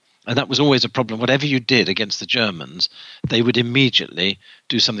happen. And that was always a problem. Whatever you did against the Germans, they would immediately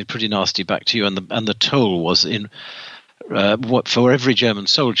do something pretty nasty back to you. And the toll was for every German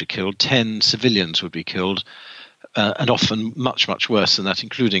soldier killed, 10 civilians would be killed, and often much, much worse than that,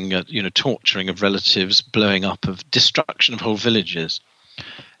 including torturing of relatives, blowing up, of destruction of whole villages.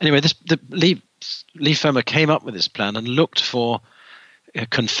 Anyway, Leigh Fermor came up with this plan and looked for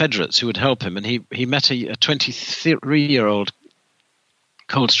Confederates who would help him. And he met a 23-year-old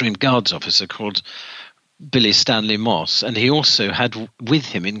Coldstream Guards officer called Billy Stanley Moss, and he also had with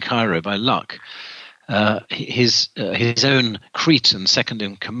him in Cairo, by luck, his own Cretan second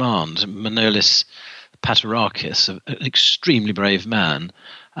in command, Manolis Patarakis, an extremely brave man,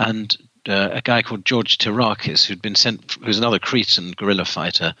 and a guy called George Tirakis, who's another Cretan guerrilla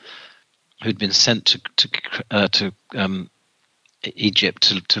fighter, who'd been sent to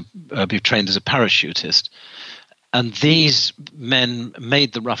Egypt to be trained as a parachutist. And these men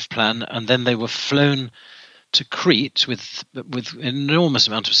made the rough plan, and then they were flown to Crete with an enormous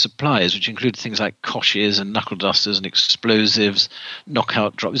amount of supplies, which included things like koshes and knuckle dusters and explosives,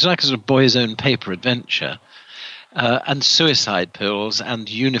 knockout drops. It's like a sort of boy's own paper adventure, and suicide pills and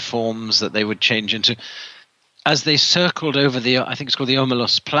uniforms that they would change into. As they circled over I think it's called the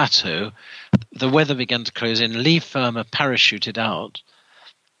Omelos Plateau, the weather began to close in. Leigh Fermor parachuted out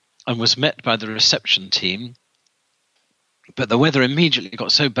and was met by the reception team. But the weather immediately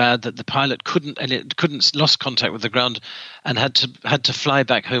got so bad that the pilot lost contact with the ground, and had to fly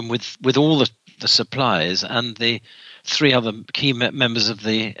back home with all the supplies and the 3 other key members of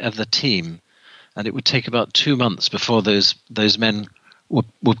the team. And it would take about 2 months before those men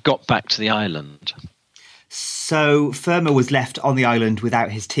got back to the island. So Fermor was left on the island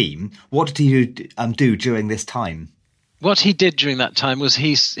without his team. What did he do during this time? What he did during that time was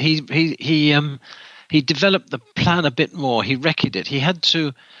he developed the plan a bit more. He recce'd it. He had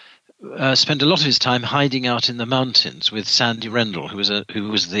to spend a lot of his time hiding out in the mountains with Sandy Rendell, who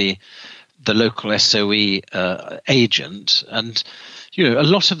was the local SOE agent. And a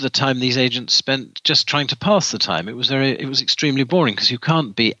lot of the time these agents spent just trying to pass the time. It was extremely boring because you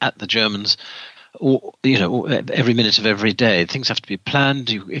can't be at the Germans every minute of every day. Things have to be planned.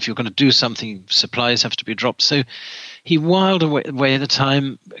 If you're going to do something, supplies have to be dropped. So he whiled away the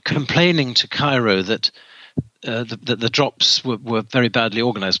time complaining to Cairo that the drops were very badly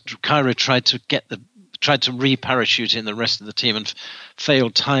organised. Cairo tried to re-parachute in the rest of the team and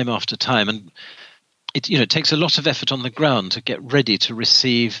failed time after time. And it takes a lot of effort on the ground to get ready to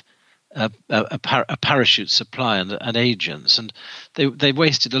receive a parachute supply and agents, and they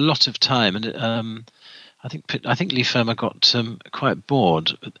wasted a lot of time. And I think Lee Firma got quite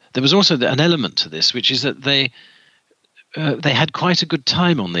bored. There was also an element to this, which is that they had quite a good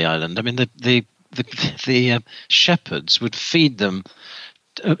time on the island. I mean, the shepherds would feed them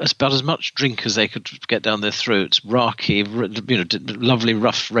about as much drink as they could get down their throats, raki, lovely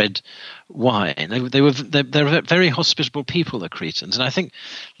rough red wine. They were very hospitable people, the Cretans, and I think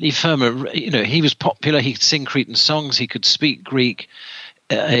Lee Firma, he was popular. He could sing Cretan songs. He could speak Greek.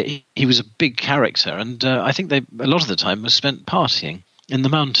 He was a big character, and I think a lot of the time was spent partying in the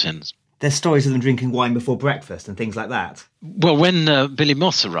mountains. There's stories of them drinking wine before breakfast and things like that. Well, when Billy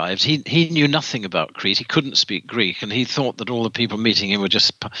Moss arrived, he knew nothing about Crete. He couldn't speak Greek, and he thought that all the people meeting him were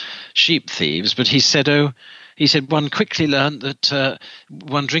just sheep thieves. But he said, one quickly learned that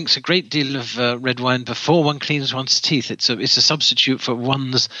one drinks a great deal of red wine before one cleans one's teeth. It's a substitute for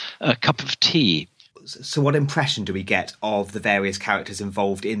one's cup of tea. So what impression do we get of the various characters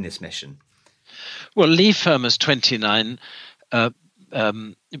involved in this mission? Well, Lee Firma's 29.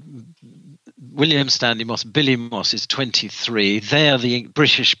 William Stanley Moss, Billy Moss is 23. They are the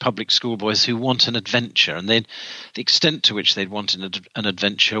British public school boys who want an adventure, and the extent to which they'd wanted an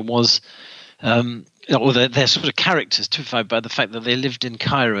adventure was, or their sort of characters typified by the fact that they lived in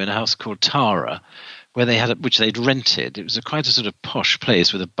Cairo in a house called Tara, where which they'd rented. It was quite a sort of posh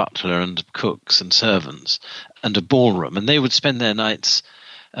place with a butler and cooks and servants and a ballroom, and they would spend their nights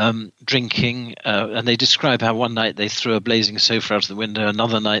drinking, and they describe how one night they threw a blazing sofa out of the window,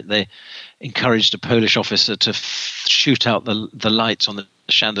 another night they encouraged a Polish officer to shoot out the lights on the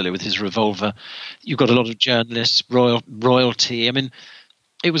chandelier with his revolver. You've got a lot of journalists, royalty. I mean,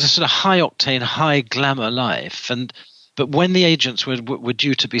 it was a sort of high-octane, high-glamour life, but when the agents were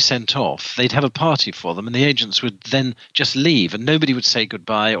due to be sent off, they'd have a party for them, and the agents would then just leave, and nobody would say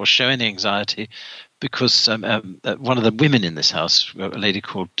goodbye or show any anxiety, because one of the women in this house, a lady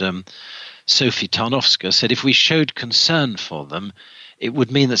called Sophie Tarnowska, said if we showed concern for them, it would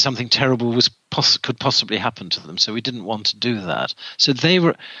mean that something terrible could possibly happen to them. So we didn't want to do that. So they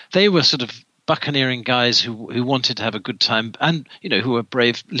were sort of buccaneering guys who wanted to have a good time, and who were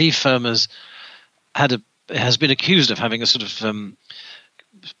brave. Lee Firma's has been accused of having a sort of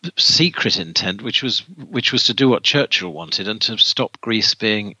secret intent, which was to do what Churchill wanted and to stop Crete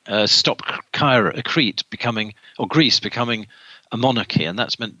becoming, or Greece becoming, a monarchy, and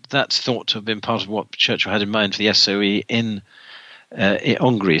that's thought to have been part of what Churchill had in mind for the SOE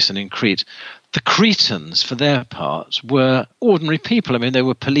on Greece and in Crete. The Cretans, for their part, were ordinary people. I mean, they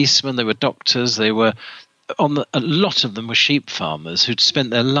were policemen, they were doctors, a lot of them were sheep farmers who'd spent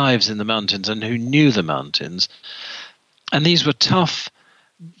their lives in the mountains and who knew the mountains, and these were tough,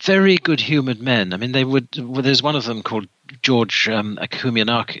 very good-humoured men. I mean, there's one of them called George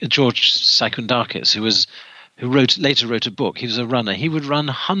Psychoundakis, who later wrote a book. He was a runner. He would run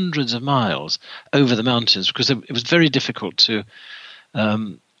hundreds of miles over the mountains because it was very difficult to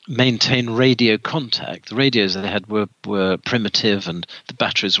maintain radio contact. The radios they had were primitive, and the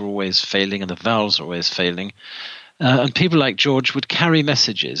batteries were always failing, and the valves were always failing. And people like George would carry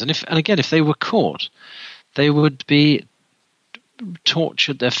messages. And if they were caught, they would be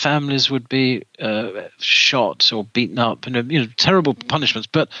tortured. Their families would be shot or beaten up, terrible punishments.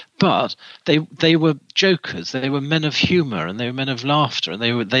 But they were jokers. They were men of humour, and they were men of laughter, and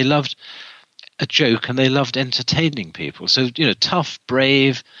they loved a joke, and they loved entertaining people. So tough,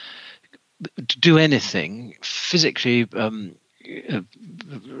 brave, do anything, physically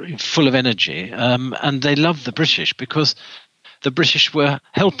full of energy, and they loved the British because the British were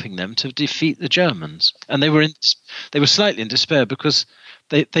helping them to defeat the Germans, and they were slightly in despair because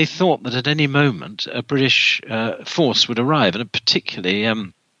they thought that at any moment a British force would arrive, and particularly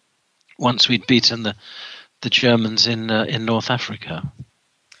once we'd beaten the Germans in North Africa.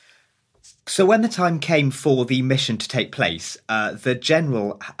 So when the time came for the mission to take place, the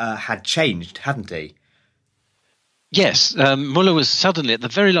general had changed, hadn't he? Yes, Muller was suddenly, at the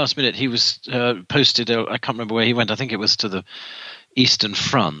very last minute, he was posted, I can't remember where he went, I think it was to the Eastern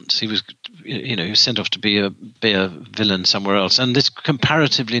Front. He was, he was sent off to be a villain somewhere else. And this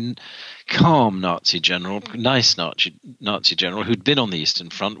comparatively calm Nazi general, nice Nazi general, who'd been on the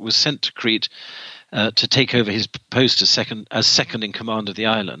Eastern Front, was sent to Crete to take over his post as second in command of the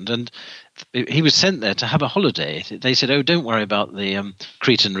island. And he was sent there to have a holiday. They said, "Oh, don't worry about the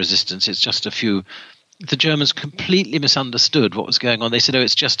Cretan resistance. It's just a few the Germans completely misunderstood what was going on. They said, oh,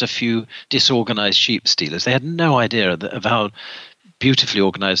 it's just a few disorganized sheep stealers. They had no idea of how beautifully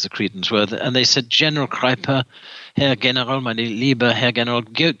organized the Cretans were. And they said, General Kreiper, Herr General, meine Liebe Herr General,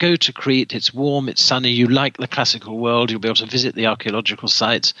 go to Crete. It's warm, it's sunny. You like the classical world. You'll be able to visit the archaeological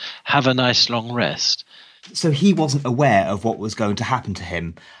sites. Have a nice long rest. So he wasn't aware of what was going to happen to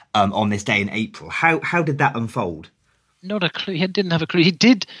him on this day in April. How did that unfold? Not a clue. He didn't have a clue. He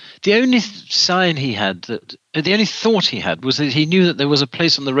did. The only sign he had, the only thought he had, was that he knew that there was a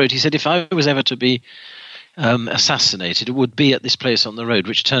place on the road. He said, if I was ever to be assassinated, it would be at this place on the road,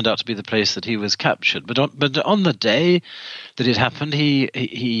 which turned out to be the place that he was captured. But on the day that it happened,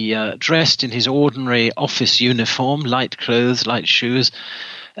 he dressed in his ordinary office uniform, light clothes, light shoes,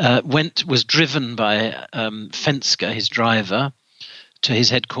 was driven by Fensker, his driver, to his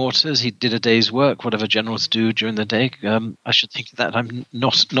headquarters. He did a day's work, whatever generals do during the day. I should think that I'm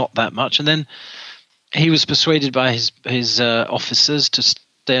not that much. And then he was persuaded by his officers to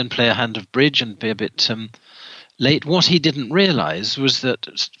stay and play a hand of bridge and be a bit late. What he didn't realize was that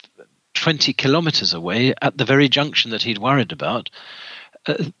 20 kilometers away, at the very junction that he'd worried about,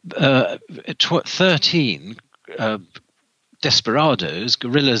 13 desperados,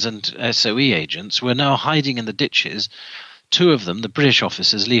 guerrillas and SOE agents, were now hiding in the ditches. Two of them, the British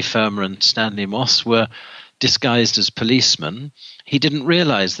officers, Lee Fermer and Stanley Moss, were disguised as policemen. He didn't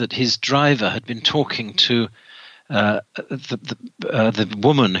realize that his driver had been talking to the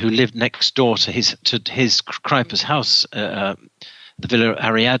woman who lived next door to his Kreiper's house, the Villa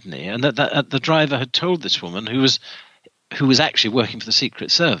Ariadne, and that the driver had told this woman, who was actually working for the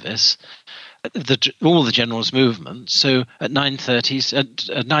Secret Service, all the general's movements. So at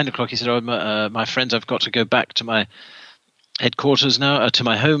 9:30, at 9 o'clock, he said, "Oh, my friends, I've got to go back to my headquarters now, to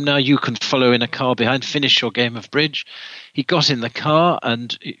my home now. You can follow in a car behind, finish your game of bridge." He got in the car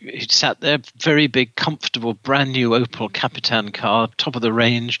and he sat there, very big, comfortable, brand new Opel Capitan car, top of the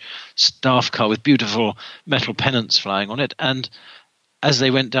range, staff car with beautiful metal pennants flying on it. And as they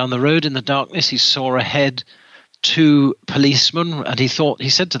went down the road in the darkness, he saw ahead two policemen, and he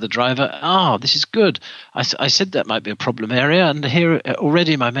said to the driver, this is good. I said that might be a problem area, and here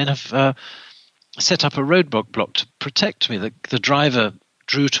already my men have set up a roadblock to protect me. The driver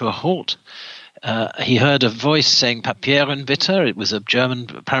drew to a halt. He heard a voice saying "Papieren bitte." It was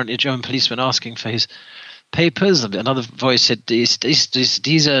apparently a German policeman asking for his papers. Another voice said, "Ist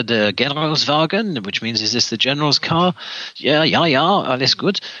dieser der Generalswagen?" which means, "Is this the general's car?" Yeah, alles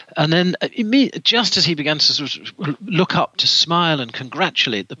good. And then just as he began to sort of look up to smile and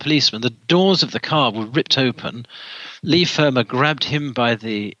congratulate the policeman, the doors of the car were ripped open. Lee Fermer grabbed him by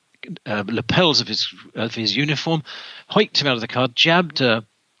the lapels of his uniform, hoiked him out of the car, jabbed a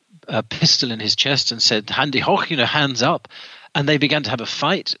pistol in his chest and said, "Hände hoch," hands up. And they began to have a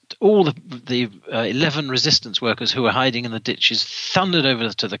fight. All the 11 resistance workers who were hiding in the ditches thundered over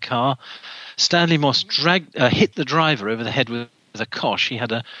to the car. Stanley Moss hit the driver over the head with a kosh. He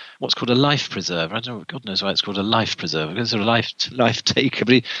had what's called a life preserver. I don't know, God knows why it's called a life preserver. It's a life taker.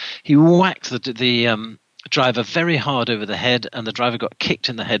 But he whacked the driver very hard over the head, and the driver got kicked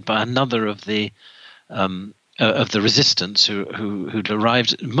in the head by another of the resistance who'd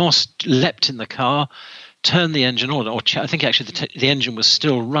arrived. Moss leapt in the car, turned the engine on, I think actually the engine was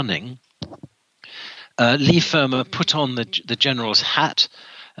still running. Lee Fermer put on the general's hat.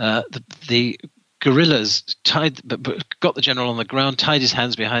 The guerrillas got the general on the ground, handcuffed his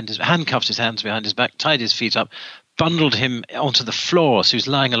hands behind his back, tied his feet up, bundled him onto the floor. So he was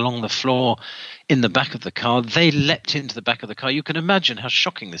lying along the floor in the back of the car. They leapt into the back of the car. You can imagine how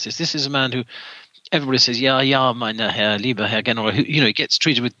shocking this is. This is a man who everybody says, ja, meine Herr, lieber Herr General. He gets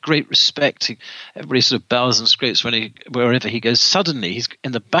treated with great respect. Everybody sort of bows and scrapes wherever he goes. Suddenly, he's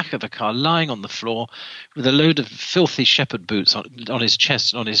in the back of the car, lying on the floor with a load of filthy shepherd boots on his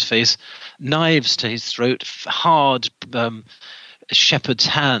chest and on his face, knives to his throat, hard shepherd's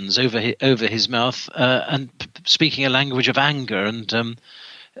hands over his mouth, and speaking a language of anger and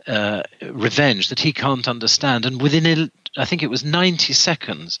revenge that he can't understand. And within, I think it was 90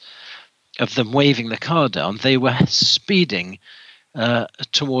 seconds of them waving the car down, they were speeding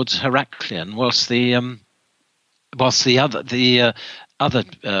towards Heraklion, whilst the other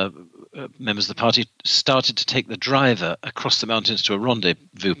members of the party started to take the driver across the mountains to a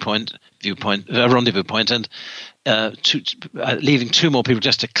rendezvous point, and leaving two more people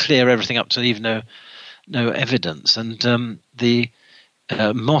just to clear everything up, to leave no evidence. And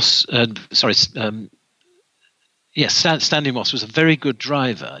Stanley Moss was a very good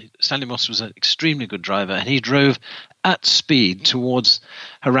driver. Stanley Moss was an extremely good driver, and he drove at speed towards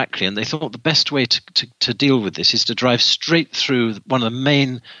Heraklion. They thought the best way to deal with this is to drive straight through one of the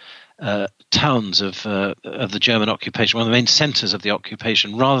main towns of the German occupation, one of the main centres of the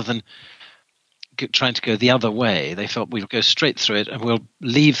occupation, rather than trying to go the other way. They thought, we'll go straight through it and we'll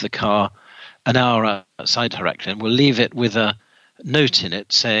leave the car an hour outside Heraklion. We'll leave it with a note in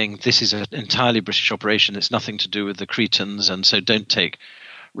it saying this is an entirely British operation. It's nothing to do with the Cretans, and so don't take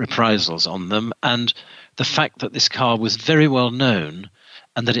reprisals on them. And the fact that this car was very well known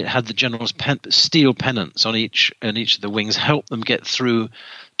and that it had the general's steel pennants on each of the wings helped them get through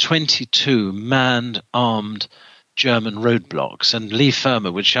 22 manned, armed German roadblocks. And Lee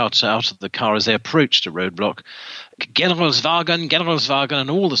Firma would shout out of the car as they approached a roadblock, "Generalswagen, Generalswagen," and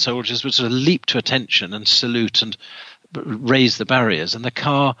all the soldiers would sort of leap to attention and salute and raise the barriers. And the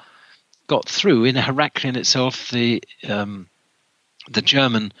car got through. In Heraklion itself, the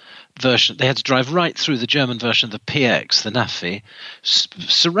German version, they had to drive right through the German version of the PX, the Nafi,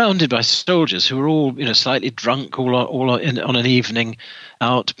 surrounded by soldiers who were all, slightly drunk, all on an evening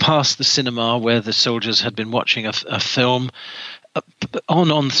out, past the cinema where the soldiers had been watching a film,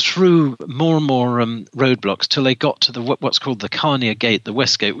 on through more and more roadblocks till they got to what's called the Carnier Gate, the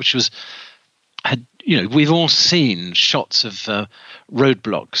West Gate, which we've all seen shots of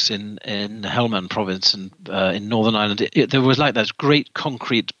roadblocks in Helmand province and in Northern Ireland. There was like those great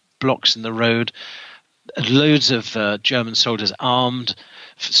concrete blocks in the road, loads of German soldiers armed,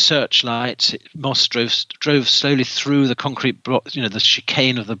 searchlights. Moss drove slowly through the concrete blocks, the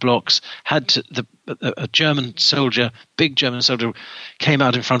chicane of the blocks. A German soldier, big German soldier, came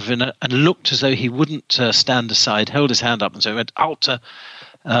out in front of him and looked as though he wouldn't stand aside, held his hand up and so he went, "Alter,"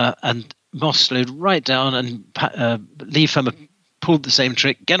 and Moss slowed right down, and Lee Firma pulled the same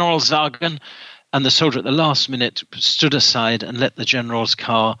trick, "Generalswagen," and the soldier at the last minute stood aside and let the general's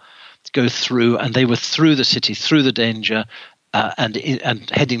car go through, and they were through the city, through the danger, and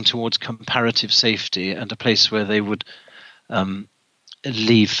heading towards comparative safety and a place where they would abandon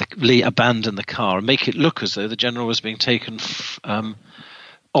the car and make it look as though the general was being taken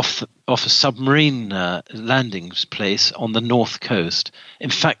off a submarine landing place on the north coast. In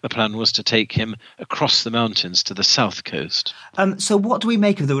fact, the plan was to take him across the mountains to the south coast. So what do we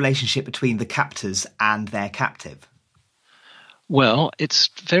make of the relationship between the captors and their captive? Well, it's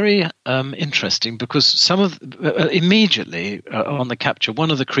very interesting because immediately on the capture,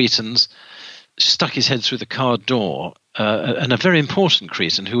 one of the Cretans stuck his head through the car door, and a very important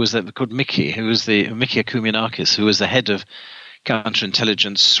Cretan who was called Mickey, Mickey Akoumianakis, who was the head of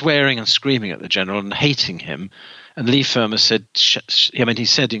counterintelligence, swearing and screaming at the general and hating him. And Lee Firma said, he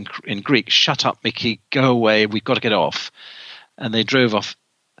said in Greek, "Shut up, Mickey, go away, we've got to get off." And they drove off.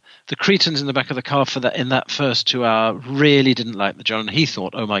 The Cretans in the back of the car in that first 2 hours really didn't like the general. And he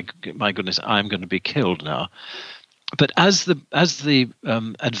thought, "Oh my goodness, I'm going to be killed now." But as the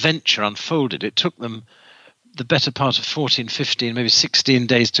adventure unfolded, it took them the better part of 14, 15, maybe 16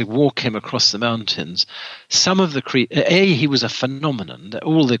 days to walk him across the mountains. Some of the he was a phenomenon.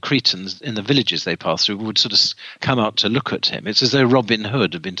 All the Cretans in the villages they passed through would sort of come out to look at him. It's as though Robin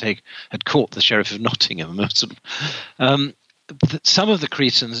Hood had caught the Sheriff of Nottingham. Some of the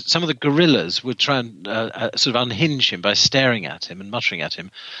Cretans, some of the guerrillas would try and sort of unhinge him by staring at him and muttering at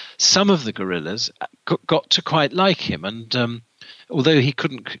him. Some of the guerrillas got to quite like him, and although he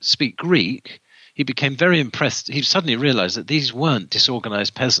couldn't speak Greek, he became very impressed. He suddenly realized that these weren't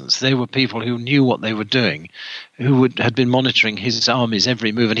disorganized peasants. They were people who knew what they were doing, who had been monitoring his army's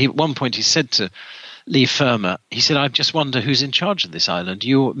every move. And at one point he said to Lee Firma, he said, "I just wonder who's in charge of this island,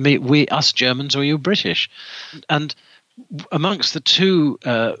 us Germans or you British?" And amongst the two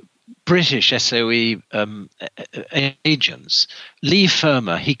British SOE agents, Lee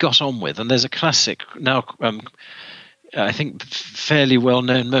Firma he got on with, and there's a classic now I think fairly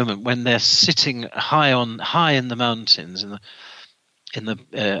well-known moment when they're sitting high in the mountains on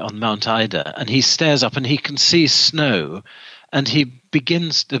Mount Ida, and he stares up and he can see snow, and he being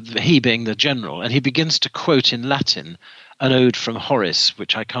the general, and he begins to quote in Latin an ode from Horace,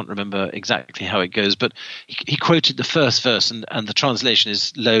 which I can't remember exactly how it goes, but he quoted the first verse, and the translation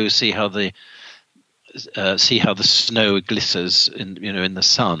is, "Lo, see how the snow glitters in the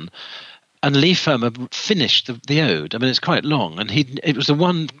sun." And Lee Firma finished the ode. I mean, it's quite long, and it was the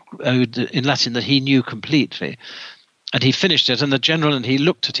one ode in Latin that he knew completely. And he finished it, and the general and he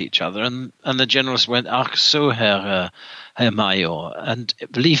looked at each other, and the general went, "Ach so, Herr Major." And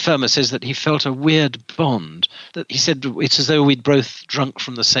Lee Firma says that he felt a weird bond. That he said it's as though we'd both drunk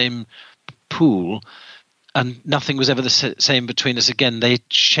from the same pool, and nothing was ever the same between us again. They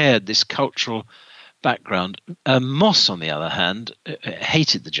shared this cultural background. Moss, on the other hand,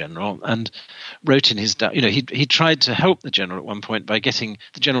 hated the general and wrote in his, he tried to help the general at one point by getting,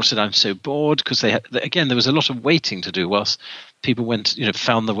 the general said, "I'm so bored," because again, there was a lot of waiting to do whilst people went,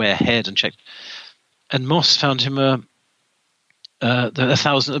 found the way ahead and checked. And Moss found him a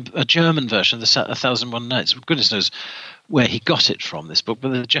German version of the 1001 Nights. Goodness knows where he got it from, this book.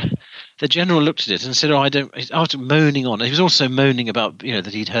 But the general looked at it and said, "Oh, I don't." After moaning on, he was also moaning about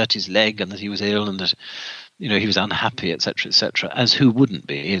that he'd hurt his leg and that he was ill and that he was unhappy, etc., etc. As who wouldn't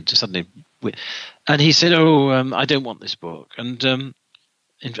be? He just suddenly, and he said, "Oh, I don't want this book." And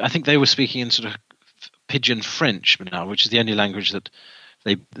I think they were speaking in sort of Pidgin French now, which is the only language that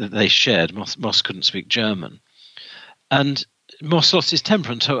they shared. Moss couldn't speak German, and Moss lost his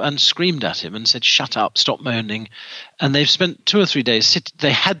temper and screamed at him and said, "Shut up, stop moaning." And they've spent 2 or 3 days,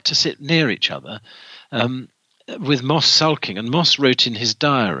 they had to sit near each other with Moss sulking. And Moss wrote in his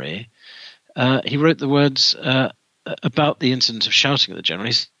diary, he wrote the words about the incident of shouting at the general.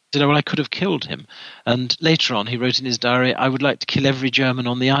 He said, "Well, I could have killed him." And later on, he wrote in his diary, "I would like to kill every German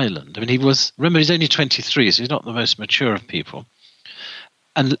on the island." I mean, remember, he's only 23, so he's not the most mature of people.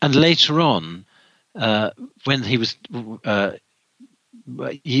 And later on, when he was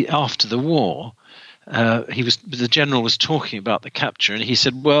after the war, the general was talking about the capture, and he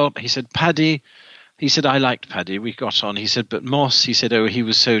said, "Paddy," he said, "I liked Paddy, we got on." He said, "But Moss," he said, "oh, he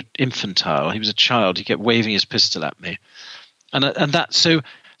was so infantile. He was a child. He kept waving his pistol at me," and that. So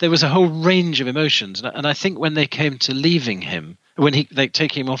there was a whole range of emotions, and I think when they came to leaving him, when they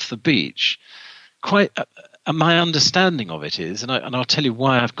take him off the beach, quite. My understanding of it is, and I'll tell you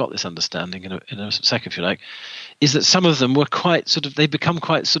why I've got this understanding in a second, if you like, is that some of them were they become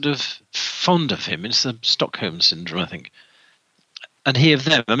quite sort of fond of him. It's the Stockholm syndrome, I think. And he of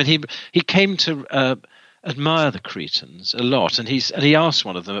them. I mean, he came to admire the Cretans a lot, and he asked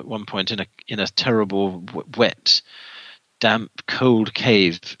one of them at one point in a terrible, wet, damp, cold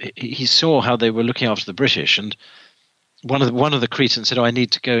cave. He saw how they were looking after the British, and one of the Cretans said, "Oh, I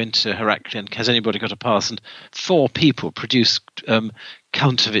need to go into Heraklion. Has anybody got a pass?" And 4 people produced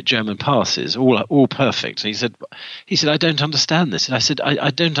counterfeit German passes, all perfect. And he said, "I don't understand this." And I said,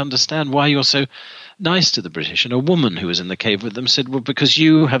 I don't understand why you're so nice to the British." And a woman who was in the cave with them said, "Well, because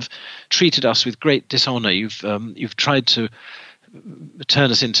you have treated us with great dishonour. You've tried to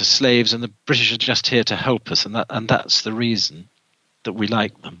turn us into slaves, and the British are just here to help us, and that's the reason that we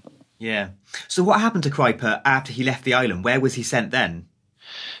like them." Yeah. So what happened to Kuyper after he left the island? Where was he sent then?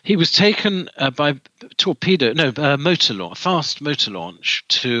 He was taken by fast motor launch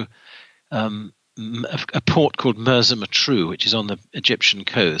to a port called Mersa Matruh, which is on the Egyptian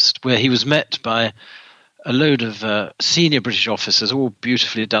coast, where he was met by a load of senior British officers, all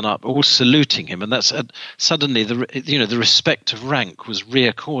beautifully done up, all saluting him, and that's suddenly the respect of rank was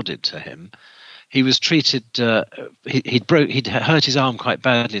reaccorded to him. He was treated. He'd hurt his arm quite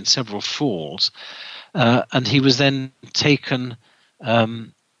badly in several falls, and he was then taken.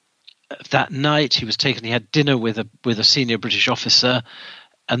 That night, he was taken. He had dinner with a senior British officer,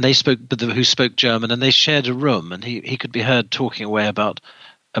 and who spoke German, and they shared a room, and he could be heard talking away about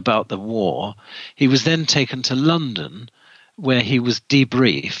the war. He was then taken to London, where he was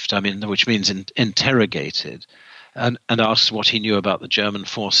debriefed. I mean, which means interrogated. And asked what he knew about the German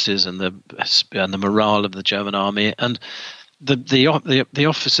forces and the morale of the German army. And the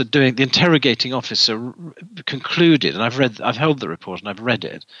officer the interrogating officer concluded, and I've held the report and I've read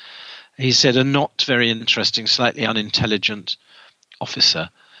it. He said, a not very interesting, slightly unintelligent officer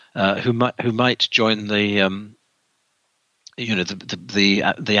who might join the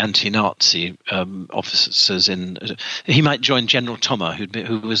anti-Nazi officers he might join General Thoma,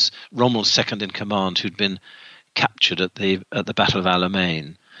 who was Rommel's second in command, who'd been captured at the Battle of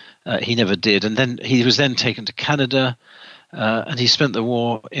Alamein. He never did, and then he was taken to Canada, and he spent the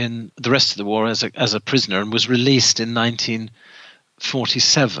rest of the war as a prisoner, and was released in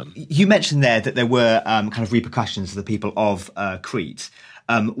 1947. You mentioned there that there were kind of repercussions to the people of Crete.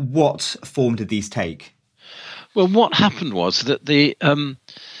 What form did these take? Well, what happened was that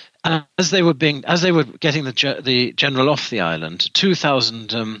as they were getting the general off the island,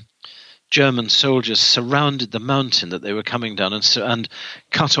 2,000 German soldiers surrounded the mountain that they were coming down and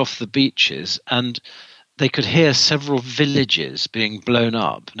cut off the beaches, and they could hear several villages being blown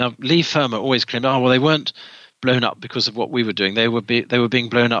up. Now, Lee Firmer always claimed, they weren't blown up because of what we were doing. They were being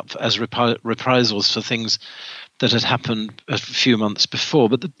blown up as reprisals for things that had happened a few months before.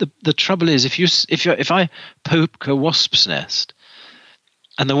 But the trouble is, if I poke a wasp's nest,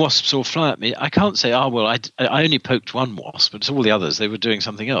 and the wasps all fly at me, I can't say, I only poked one wasp, but all the others, they were doing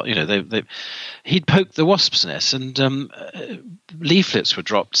something else. He'd poked the wasp's nest, and leaflets were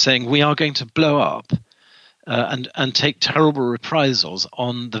dropped saying, we are going to blow up and take terrible reprisals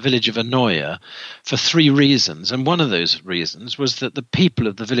on the village of Anoia for 3 reasons. And one of those reasons was that the people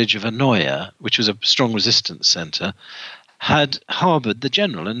of the village of Anoia, which was a strong resistance centre, had harboured the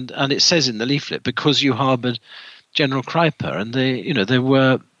general. And it says in the leaflet, because you harboured General Kreiper, and they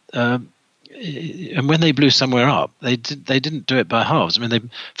were, and when they blew somewhere up, they didn't do it by halves. I mean, they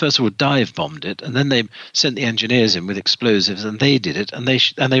first of all dive bombed it, and then they sent the engineers in with explosives, and they did it, and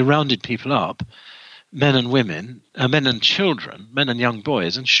they rounded people up, men and women, men and children, men and young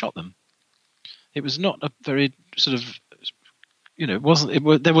boys, and shot them. It was not a very sort of,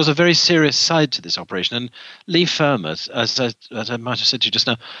 there was a very serious side to this operation, and Lee Fermor, as I might have said to you just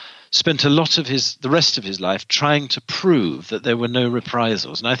now, spent a lot of the rest of his life trying to prove that there were no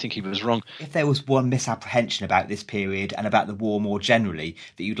reprisals, and I think he was wrong. If there was one misapprehension about this period and about the war more generally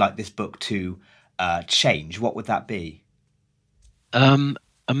that you'd like this book to change, what would that be? A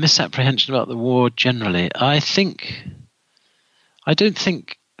misapprehension about the war generally. I think that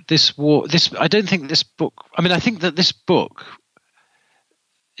this book,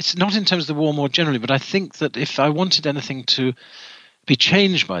 it's not in terms of the war more generally, but I think that if I wanted anything to be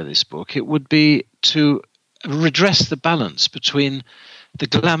changed by this book, it would be to redress the balance between the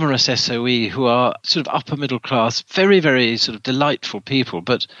glamorous SOE, who are sort of upper middle class, very, very sort of delightful people,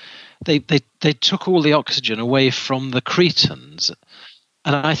 but they took all the oxygen away from the Cretans.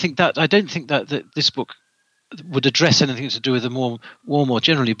 And I don't think that this book would address anything to do with the war more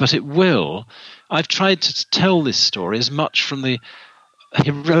generally, but it will. I've tried to tell this story as much from the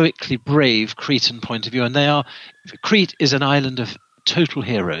heroically brave Cretan point of view, and Crete is an island of total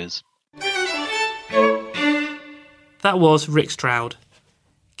heroes. That was Rick Stroud.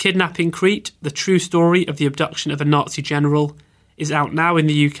 Kidnapping Crete, the true story of the abduction of a Nazi general, is out now in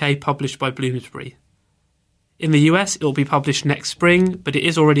the UK, published by Bloomsbury. In the US, it will be published next spring, but it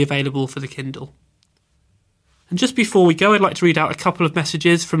is already available for the Kindle. And just before we go, I'd like to read out a couple of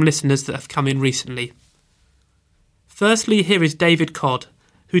messages from listeners that have come in recently. Firstly, here is David Codd,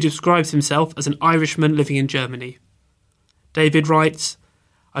 who describes himself as an Irishman living in Germany. David writes,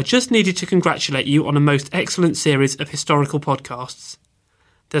 I just needed to congratulate you on a most excellent series of historical podcasts.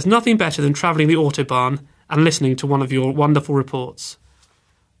 There's nothing better than travelling the Autobahn and listening to one of your wonderful reports.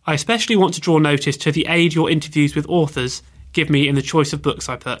 I especially want to draw notice to the aid your interviews with authors give me in the choice of books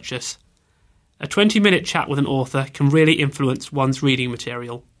I purchase. A 20-minute chat with an author can really influence one's reading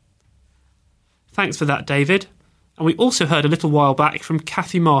material. Thanks for that, David. And we also heard a little while back from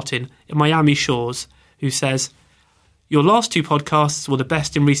Kathy Martin in Miami Shores, who says, your last 2 podcasts were the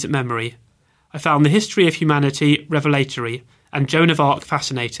best in recent memory. I found the history of humanity revelatory and Joan of Arc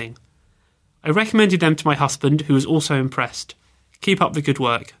fascinating. I recommended them to my husband, who was also impressed. Keep up the good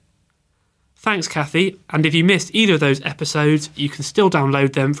work. Thanks, Kathy, and if you missed either of those episodes, you can still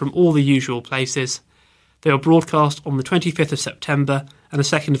download them from all the usual places. They are broadcast on the 25th of September and the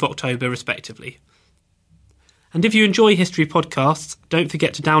 2nd of October, respectively. And if you enjoy history podcasts, don't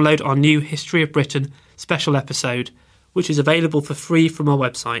forget to download our new History of Britain special episode, which is available for free from our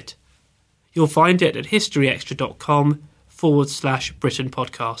website. You'll find it at historyextra.com/Britain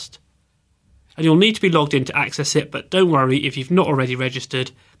podcast. And you'll need to be logged in to access it, but don't worry if you've not already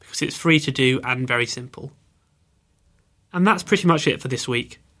registered, because it's free to do and very simple. And that's pretty much it for this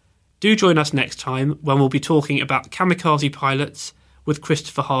week. Do join us next time when we'll be talking about kamikaze pilots with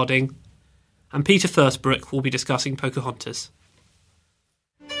Christopher Harding, and Peter Furstbrook will be discussing Pocahontas.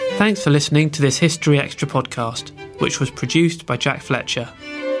 Thanks for listening to this History Extra podcast, which was produced by Jack Fletcher.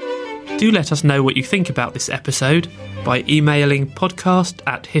 Do let us know what you think about this episode by emailing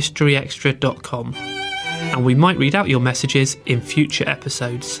podcast@historyextra.com, and we might read out your messages in future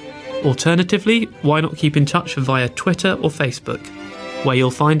episodes. Alternatively, why not keep in touch via Twitter or Facebook, where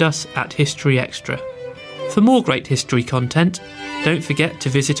you'll find us at History Extra. For more great history content, don't forget to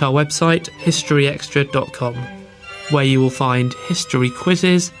visit our website historyextra.com, where you will find history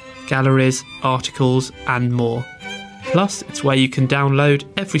quizzes, galleries, articles and more. Plus, it's where you can download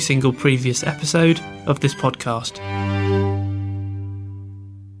every single previous episode of this podcast.